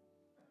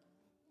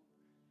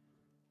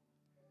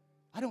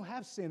 I don't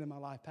have sin in my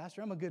life,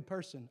 Pastor. I'm a good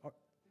person.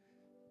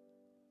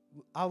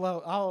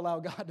 I'll allow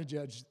God to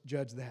judge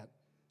that.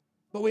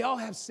 But we all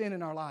have sin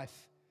in our life.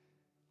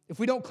 If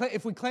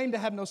we claim to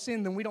have no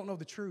sin, then we don't know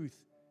the truth.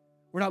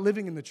 We're not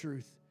living in the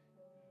truth.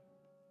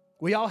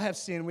 We all have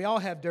sin. We all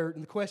have dirt.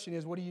 And the question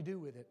is, what do you do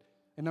with it?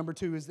 And number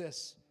 2 is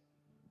this.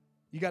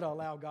 You got to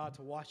allow God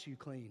to wash you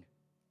clean.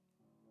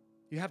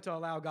 You have to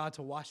allow God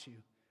to wash you.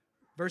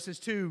 Verses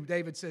 2,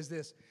 David says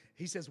this.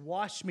 He says,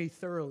 wash me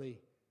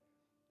thoroughly.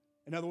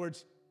 In other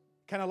words,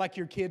 kind of like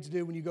your kids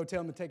do when you go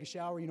tell them to take a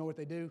shower. You know what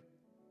they do?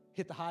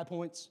 Hit the high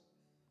points.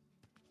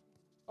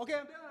 Okay,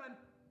 I'm done.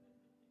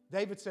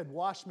 David said,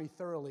 wash me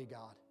thoroughly,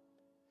 God.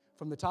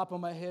 From the top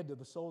of my head to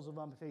the soles of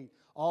my feet.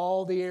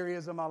 All the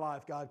areas of my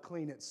life, God,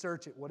 clean it,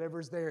 search it.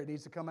 Whatever's there, it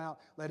needs to come out.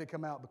 Let it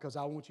come out because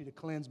I want you to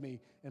cleanse me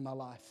in my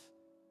life.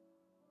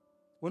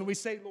 When we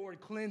say, Lord,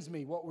 cleanse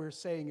me, what we're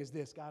saying is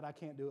this, God, I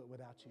can't do it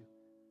without you.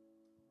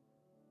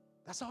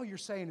 That's all you're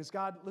saying is,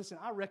 God, listen,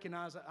 I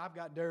recognize that I've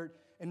got dirt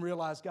and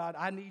realize, God,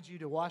 I need you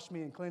to wash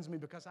me and cleanse me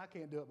because I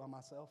can't do it by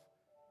myself.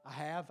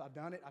 I've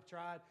done it, I've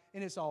tried,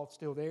 and it's all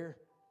still there.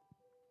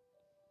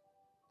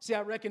 See,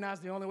 I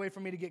recognize the only way for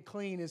me to get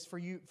clean is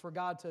for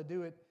God to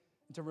do it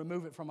and to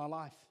remove it from my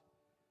life.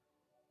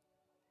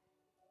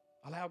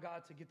 Allow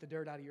God to get the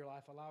dirt out of your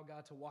life. Allow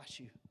God to wash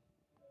you.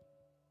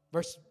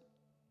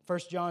 1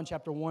 John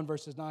chapter 1,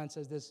 verses 9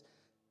 says this,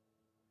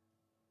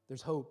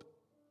 there's hope.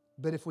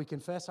 But if we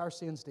confess our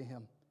sins to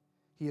Him,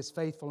 He is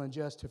faithful and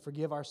just to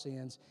forgive our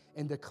sins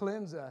and to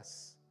cleanse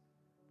us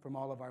from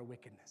all of our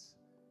wickedness.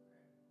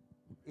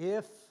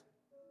 If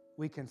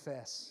we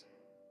confess.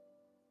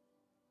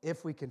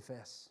 If we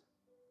confess.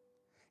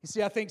 You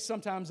see, I think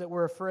sometimes that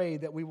we're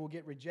afraid that we will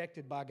get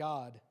rejected by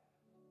God.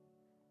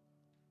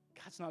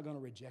 God's not going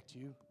to reject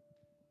you.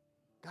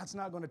 God's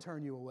not going to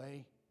turn you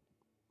away.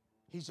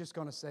 He's just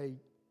going to say,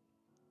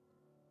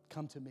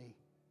 come to me.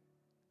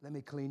 Let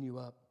me clean you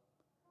up.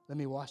 Let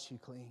me wash you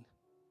clean.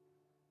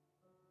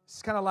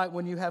 It's kind of like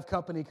when you have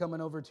company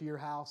coming over to your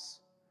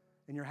house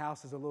and your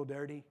house is a little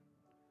dirty.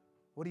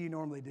 What do you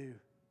normally do?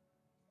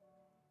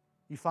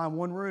 You find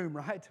one room,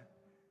 right?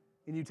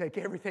 And you take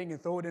everything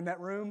and throw it in that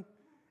room,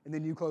 and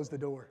then you close the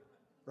door,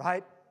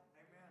 right?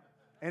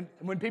 Amen.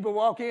 And when people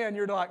walk in,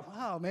 you're like,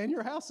 wow, man,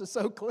 your house is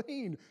so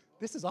clean.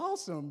 This is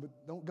awesome, but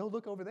don't go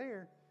look over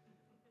there.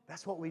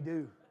 That's what we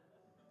do.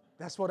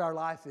 That's what our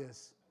life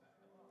is.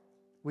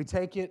 We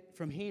take it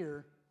from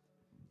here,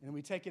 and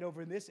we take it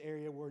over in this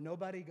area where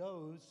nobody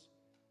goes,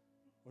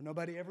 where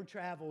nobody ever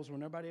travels, where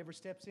nobody ever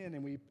steps in,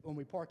 and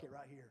we park it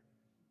right here.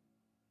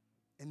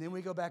 And then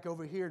we go back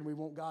over here and we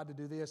want God to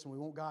do this and we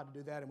want God to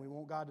do that and we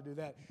want God to do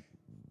that.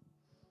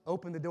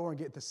 Open the door and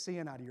get the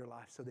sin out of your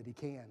life so that He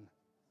can.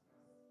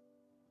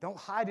 Don't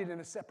hide it in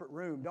a separate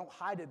room. Don't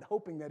hide it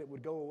hoping that it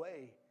would go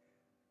away.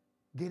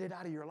 Get it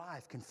out of your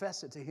life.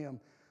 Confess it to Him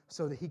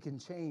so that He can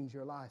change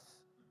your life.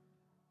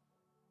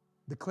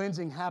 The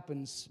cleansing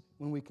happens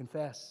when we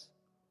confess.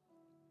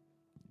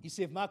 You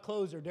see, if my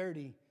clothes are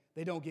dirty,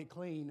 they don't get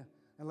clean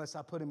unless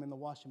I put them in the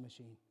washing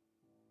machine.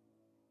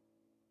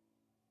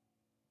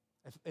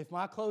 If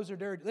my clothes are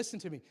dirty, listen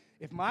to me.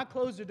 If my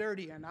clothes are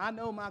dirty and I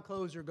know my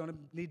clothes are going to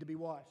need to be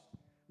washed,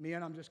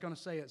 I'm just going to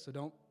say it, so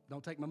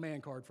don't take my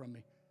man card from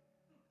me.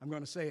 I'm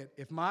going to say it.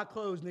 If my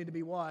clothes need to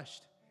be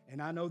washed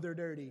and I know they're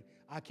dirty,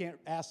 I can't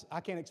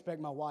expect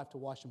my wife to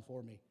wash them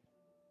for me.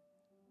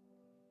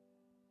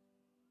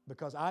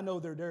 Because I know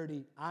they're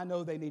dirty, I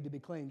know they need to be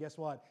clean. Guess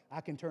what?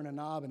 I can turn a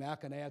knob and I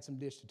can add some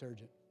dish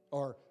detergent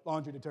or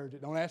laundry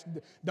detergent.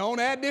 Don't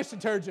add dish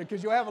detergent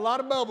because you'll have a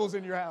lot of bubbles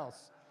in your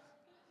house.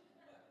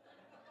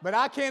 But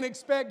I can't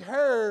expect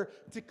her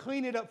to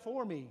clean it up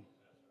for me.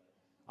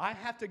 I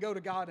have to go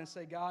to God and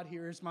say, God,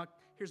 here's my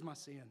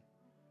sin.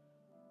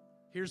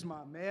 Here's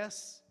my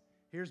mess.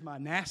 Here's my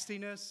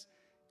nastiness.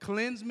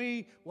 Cleanse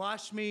me,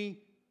 wash me,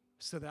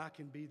 so that I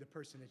can be the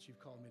person that you've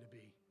called me to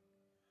be.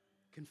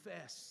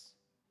 Confess.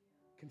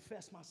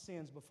 Confess my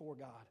sins before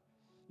God.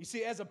 You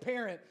see, as a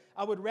parent,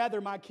 I would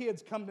rather my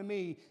kids come to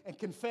me and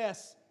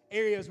confess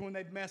areas when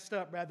they've messed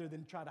up rather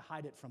than try to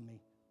hide it from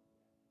me.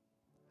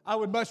 I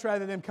would much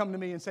rather them come to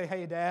me and say,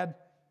 hey, Dad,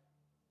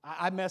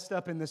 I messed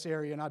up in this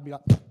area. And I'd be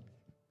like,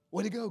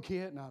 way to go,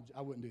 kid. No,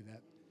 I wouldn't do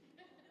that.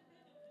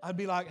 I'd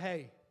be like,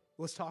 hey,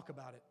 let's talk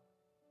about it.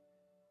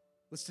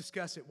 Let's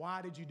discuss it.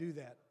 Why did you do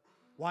that?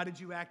 Why did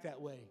you act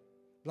that way?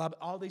 Blah, blah,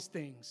 all these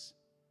things.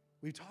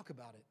 We talk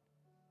about it.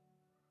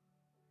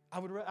 I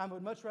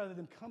would much rather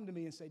them come to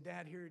me and say,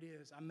 Dad, here it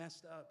is. I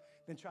messed up,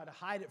 than try to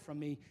hide it from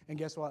me. And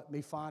guess what?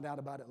 Me find out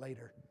about it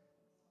later.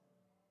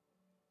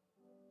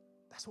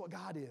 That's what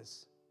God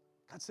is.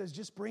 God says,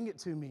 just bring it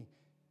to me.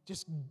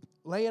 Just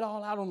lay it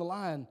all out on the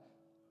line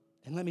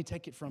and let me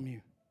take it from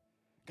you.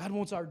 God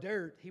wants our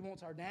dirt. He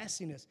wants our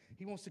nastiness.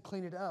 He wants to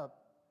clean it up.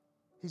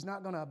 He's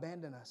not going to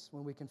abandon us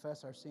when we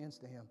confess our sins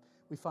to Him.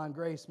 We find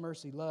grace,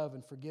 mercy, love,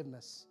 and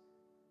forgiveness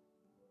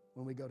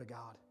when we go to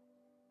God.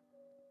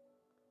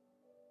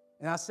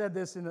 And I said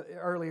this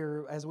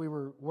earlier as we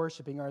were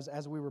worshiping or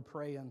as we were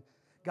praying.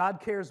 God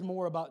cares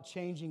more about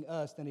changing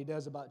us than He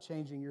does about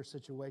changing your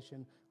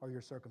situation or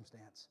your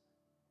circumstance.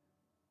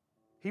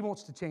 He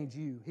wants to change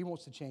you. He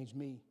wants to change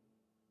me.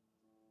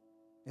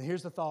 And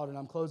here's the thought, and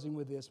I'm closing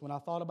with this. When I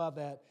thought about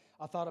that,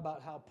 I thought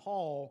about how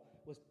Paul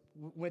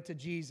went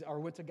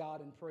to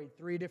God and prayed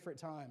 3 different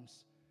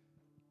times.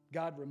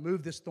 God,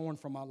 remove this thorn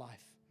from my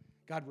life.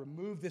 God,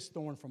 remove this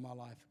thorn from my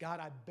life. God,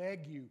 I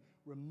beg you,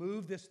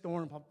 remove this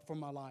thorn from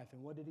my life.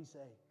 And what did he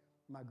say?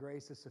 My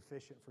grace is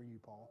sufficient for you,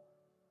 Paul.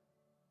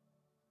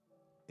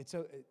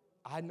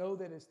 I know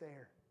that it's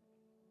there.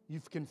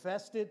 You've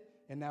confessed it,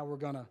 and now we're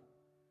gonna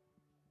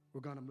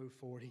move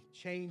forward.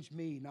 Change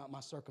me, not my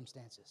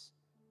circumstances.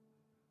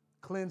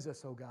 Cleanse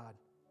us, oh God.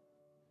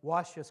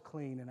 Wash us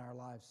clean in our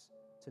lives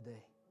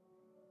today.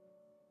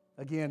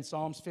 Again,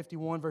 Psalms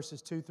 51,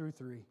 verses 2 through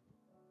 3.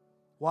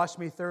 Wash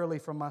me thoroughly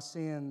from my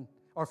sin,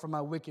 or from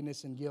my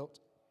wickedness and guilt,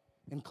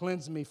 and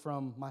cleanse me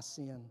from my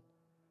sin.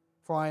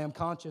 For I am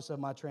conscious of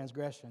my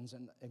transgressions,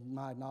 and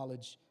I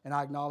acknowledge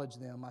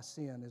them. My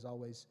sin is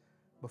always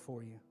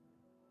before you.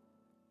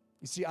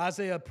 You see,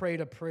 Isaiah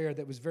prayed a prayer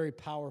that was very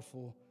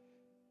powerful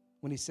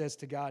when he says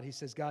to God, he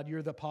says, God,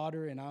 you're the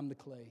potter and I'm the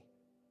clay.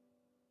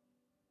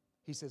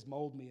 He says,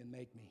 mold me and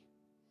make me.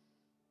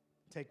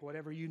 Take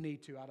whatever you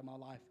need to out of my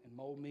life and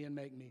mold me and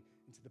make me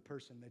into the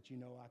person that you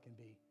know I can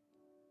be.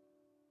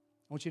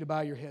 I want you to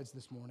bow your heads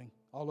this morning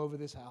all over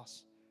this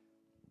house.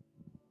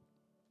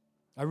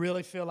 I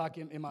really feel like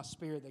in my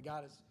spirit that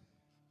God is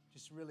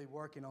just really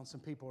working on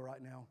some people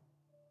right now.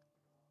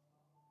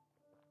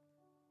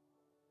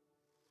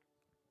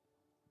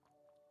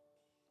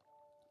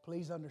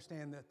 Please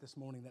understand that this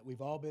morning, that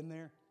we've all been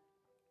there.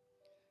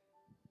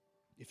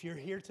 If you're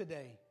here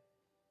today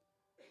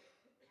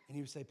and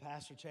you say,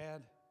 Pastor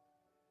Chad,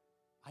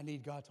 I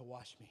need God to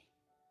wash me.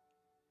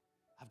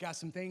 I've got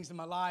some things in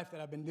my life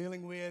that I've been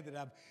dealing with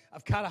that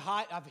I've kind of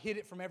I've hid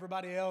it from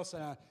everybody else,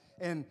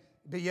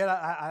 but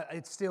yet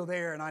it's still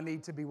there, and I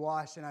need to be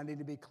washed and I need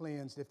to be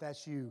cleansed. If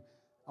that's you,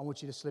 I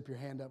want you to slip your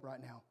hand up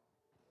right now.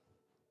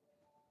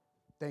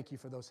 Thank you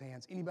for those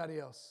hands. Anybody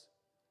else?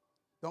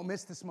 Don't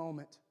miss this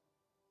moment.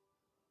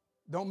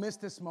 Don't miss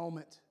this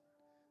moment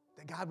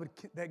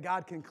that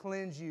God can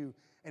cleanse you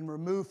and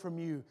remove from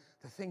you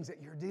the things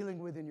that you're dealing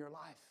with in your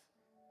life.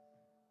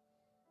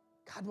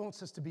 God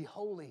wants us to be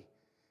holy.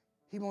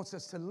 He wants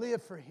us to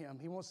live for Him.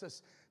 He wants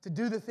us to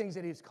do the things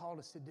that He's called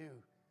us to do.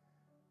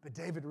 But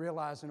David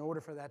realized in order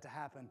for that to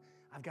happen,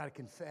 I've got to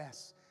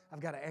confess. I've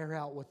got to air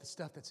out what the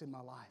stuff that's in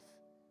my life.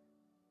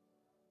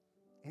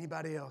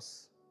 Anybody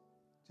else?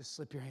 Just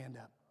slip your hand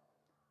up.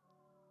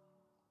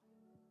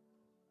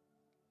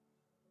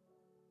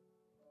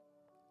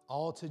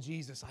 All to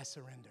Jesus I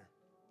surrender.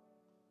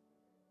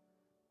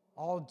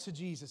 All to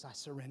Jesus I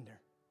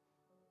surrender.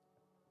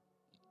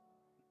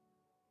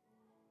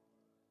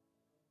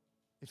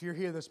 If you're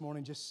here this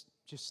morning, just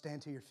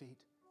stand to your feet.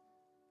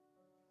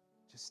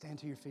 Just stand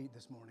to your feet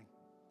this morning.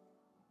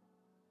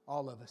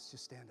 All of us,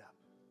 just stand up.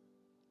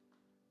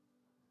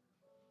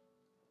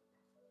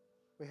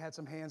 We had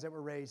some hands that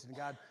were raised, and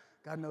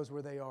God knows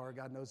where they are.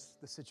 God knows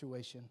the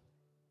situation.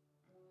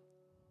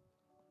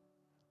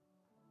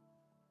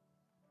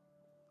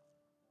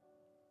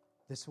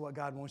 This is what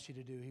God wants you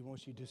to do. He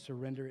wants you to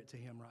surrender it to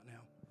Him right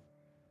now.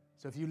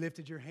 So if you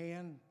lifted your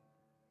hand,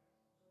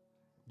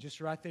 just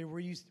right there where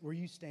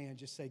you stand,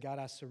 just say, God,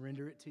 I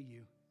surrender it to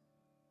you.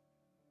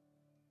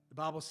 The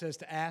Bible says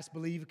to ask,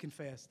 believe, and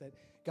confess. That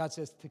God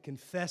says to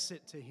confess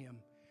it to Him.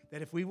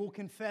 That if we will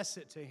confess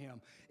it to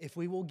Him, if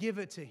we will give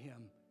it to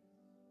Him,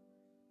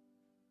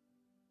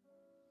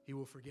 He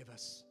will forgive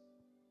us.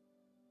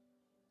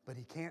 But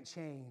He can't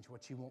change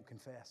what you won't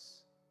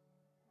confess.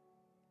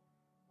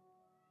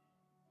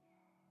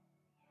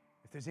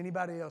 If there's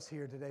anybody else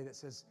here today that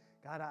says,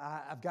 God,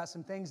 I've got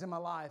some things in my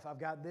life, I've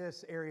got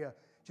this area,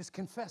 just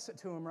confess it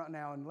to Him right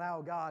now and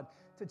allow God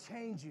to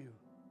change you.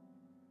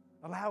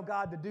 Allow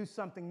God to do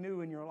something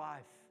new in your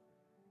life.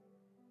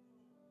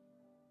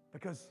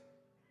 Because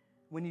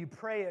when you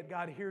pray it,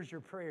 God hears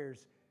your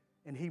prayers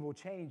and He will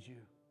change you.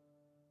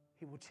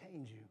 He will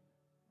change you.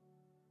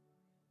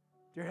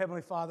 Dear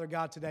Heavenly Father,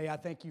 God, today I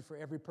thank You for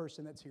every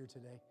person that's here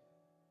today.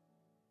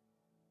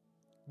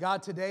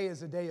 God, today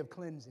is a day of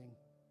cleansing.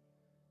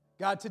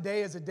 God,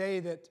 today is a day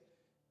that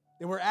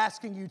we're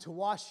asking You to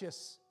wash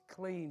us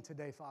clean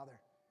today, Father.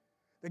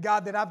 That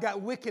God, that I've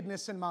got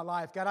wickedness in my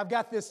life. God, I've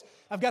got this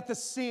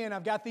sin,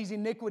 I've got these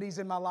iniquities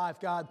in my life,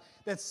 God,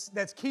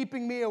 that's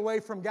keeping me away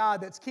from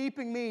God, that's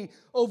keeping me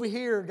over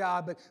here,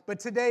 God. But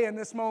today in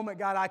this moment,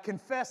 God, I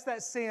confess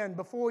that sin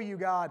before You,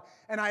 God,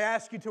 and I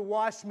ask You to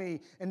wash me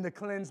and to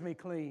cleanse me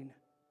clean.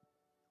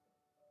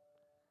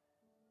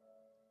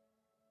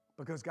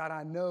 Because God,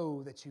 I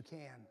know that You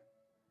can,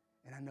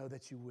 and I know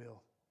that You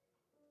will.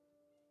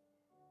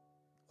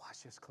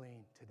 Wash us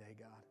clean today,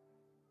 God.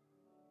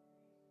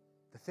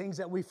 The things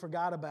that we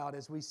forgot about,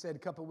 as we said a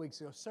couple of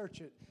weeks ago,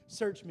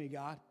 search me,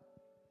 God.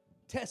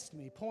 Test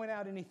me. Point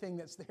out anything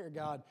that's there,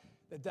 God,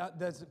 that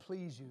doesn't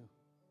please You.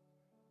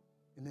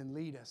 And then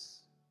lead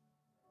us.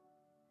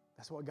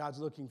 That's what God's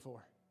looking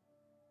for.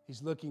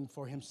 He's looking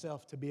for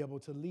Himself to be able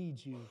to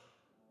lead you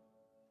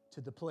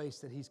to the place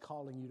that He's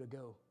calling you to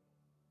go.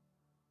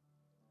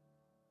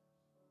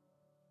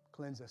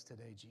 Cleanse us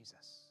today,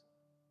 Jesus.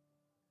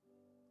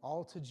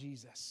 All to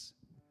Jesus,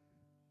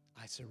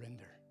 I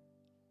surrender.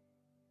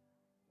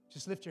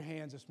 Just lift your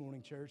hands this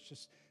morning, church.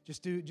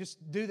 Just do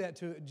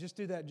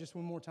that just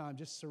one more time.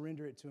 Just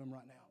surrender it to Him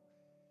right now.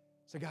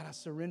 So God, I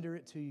surrender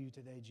it to You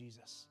today,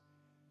 Jesus.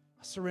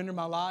 I surrender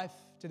my life.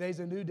 Today's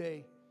a new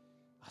day.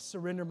 I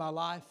surrender my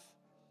life.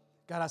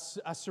 God,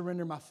 I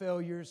surrender my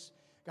failures.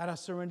 God, I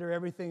surrender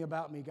everything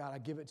about me. God, I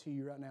give it to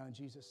You right now in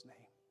Jesus' name.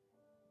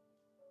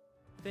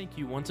 Thank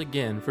you once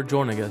again for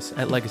joining us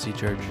at Legacy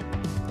Church.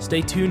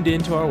 Stay tuned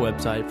in to our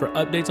website for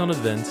updates on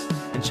events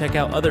and check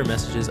out other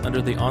messages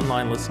under the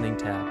online listening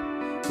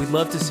tab. We'd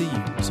love to see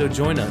you, so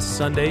join us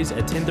Sundays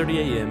at 10:30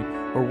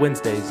 a.m. or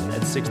Wednesdays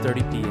at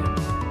 6:30 p.m.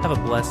 Have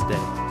a blessed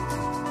day.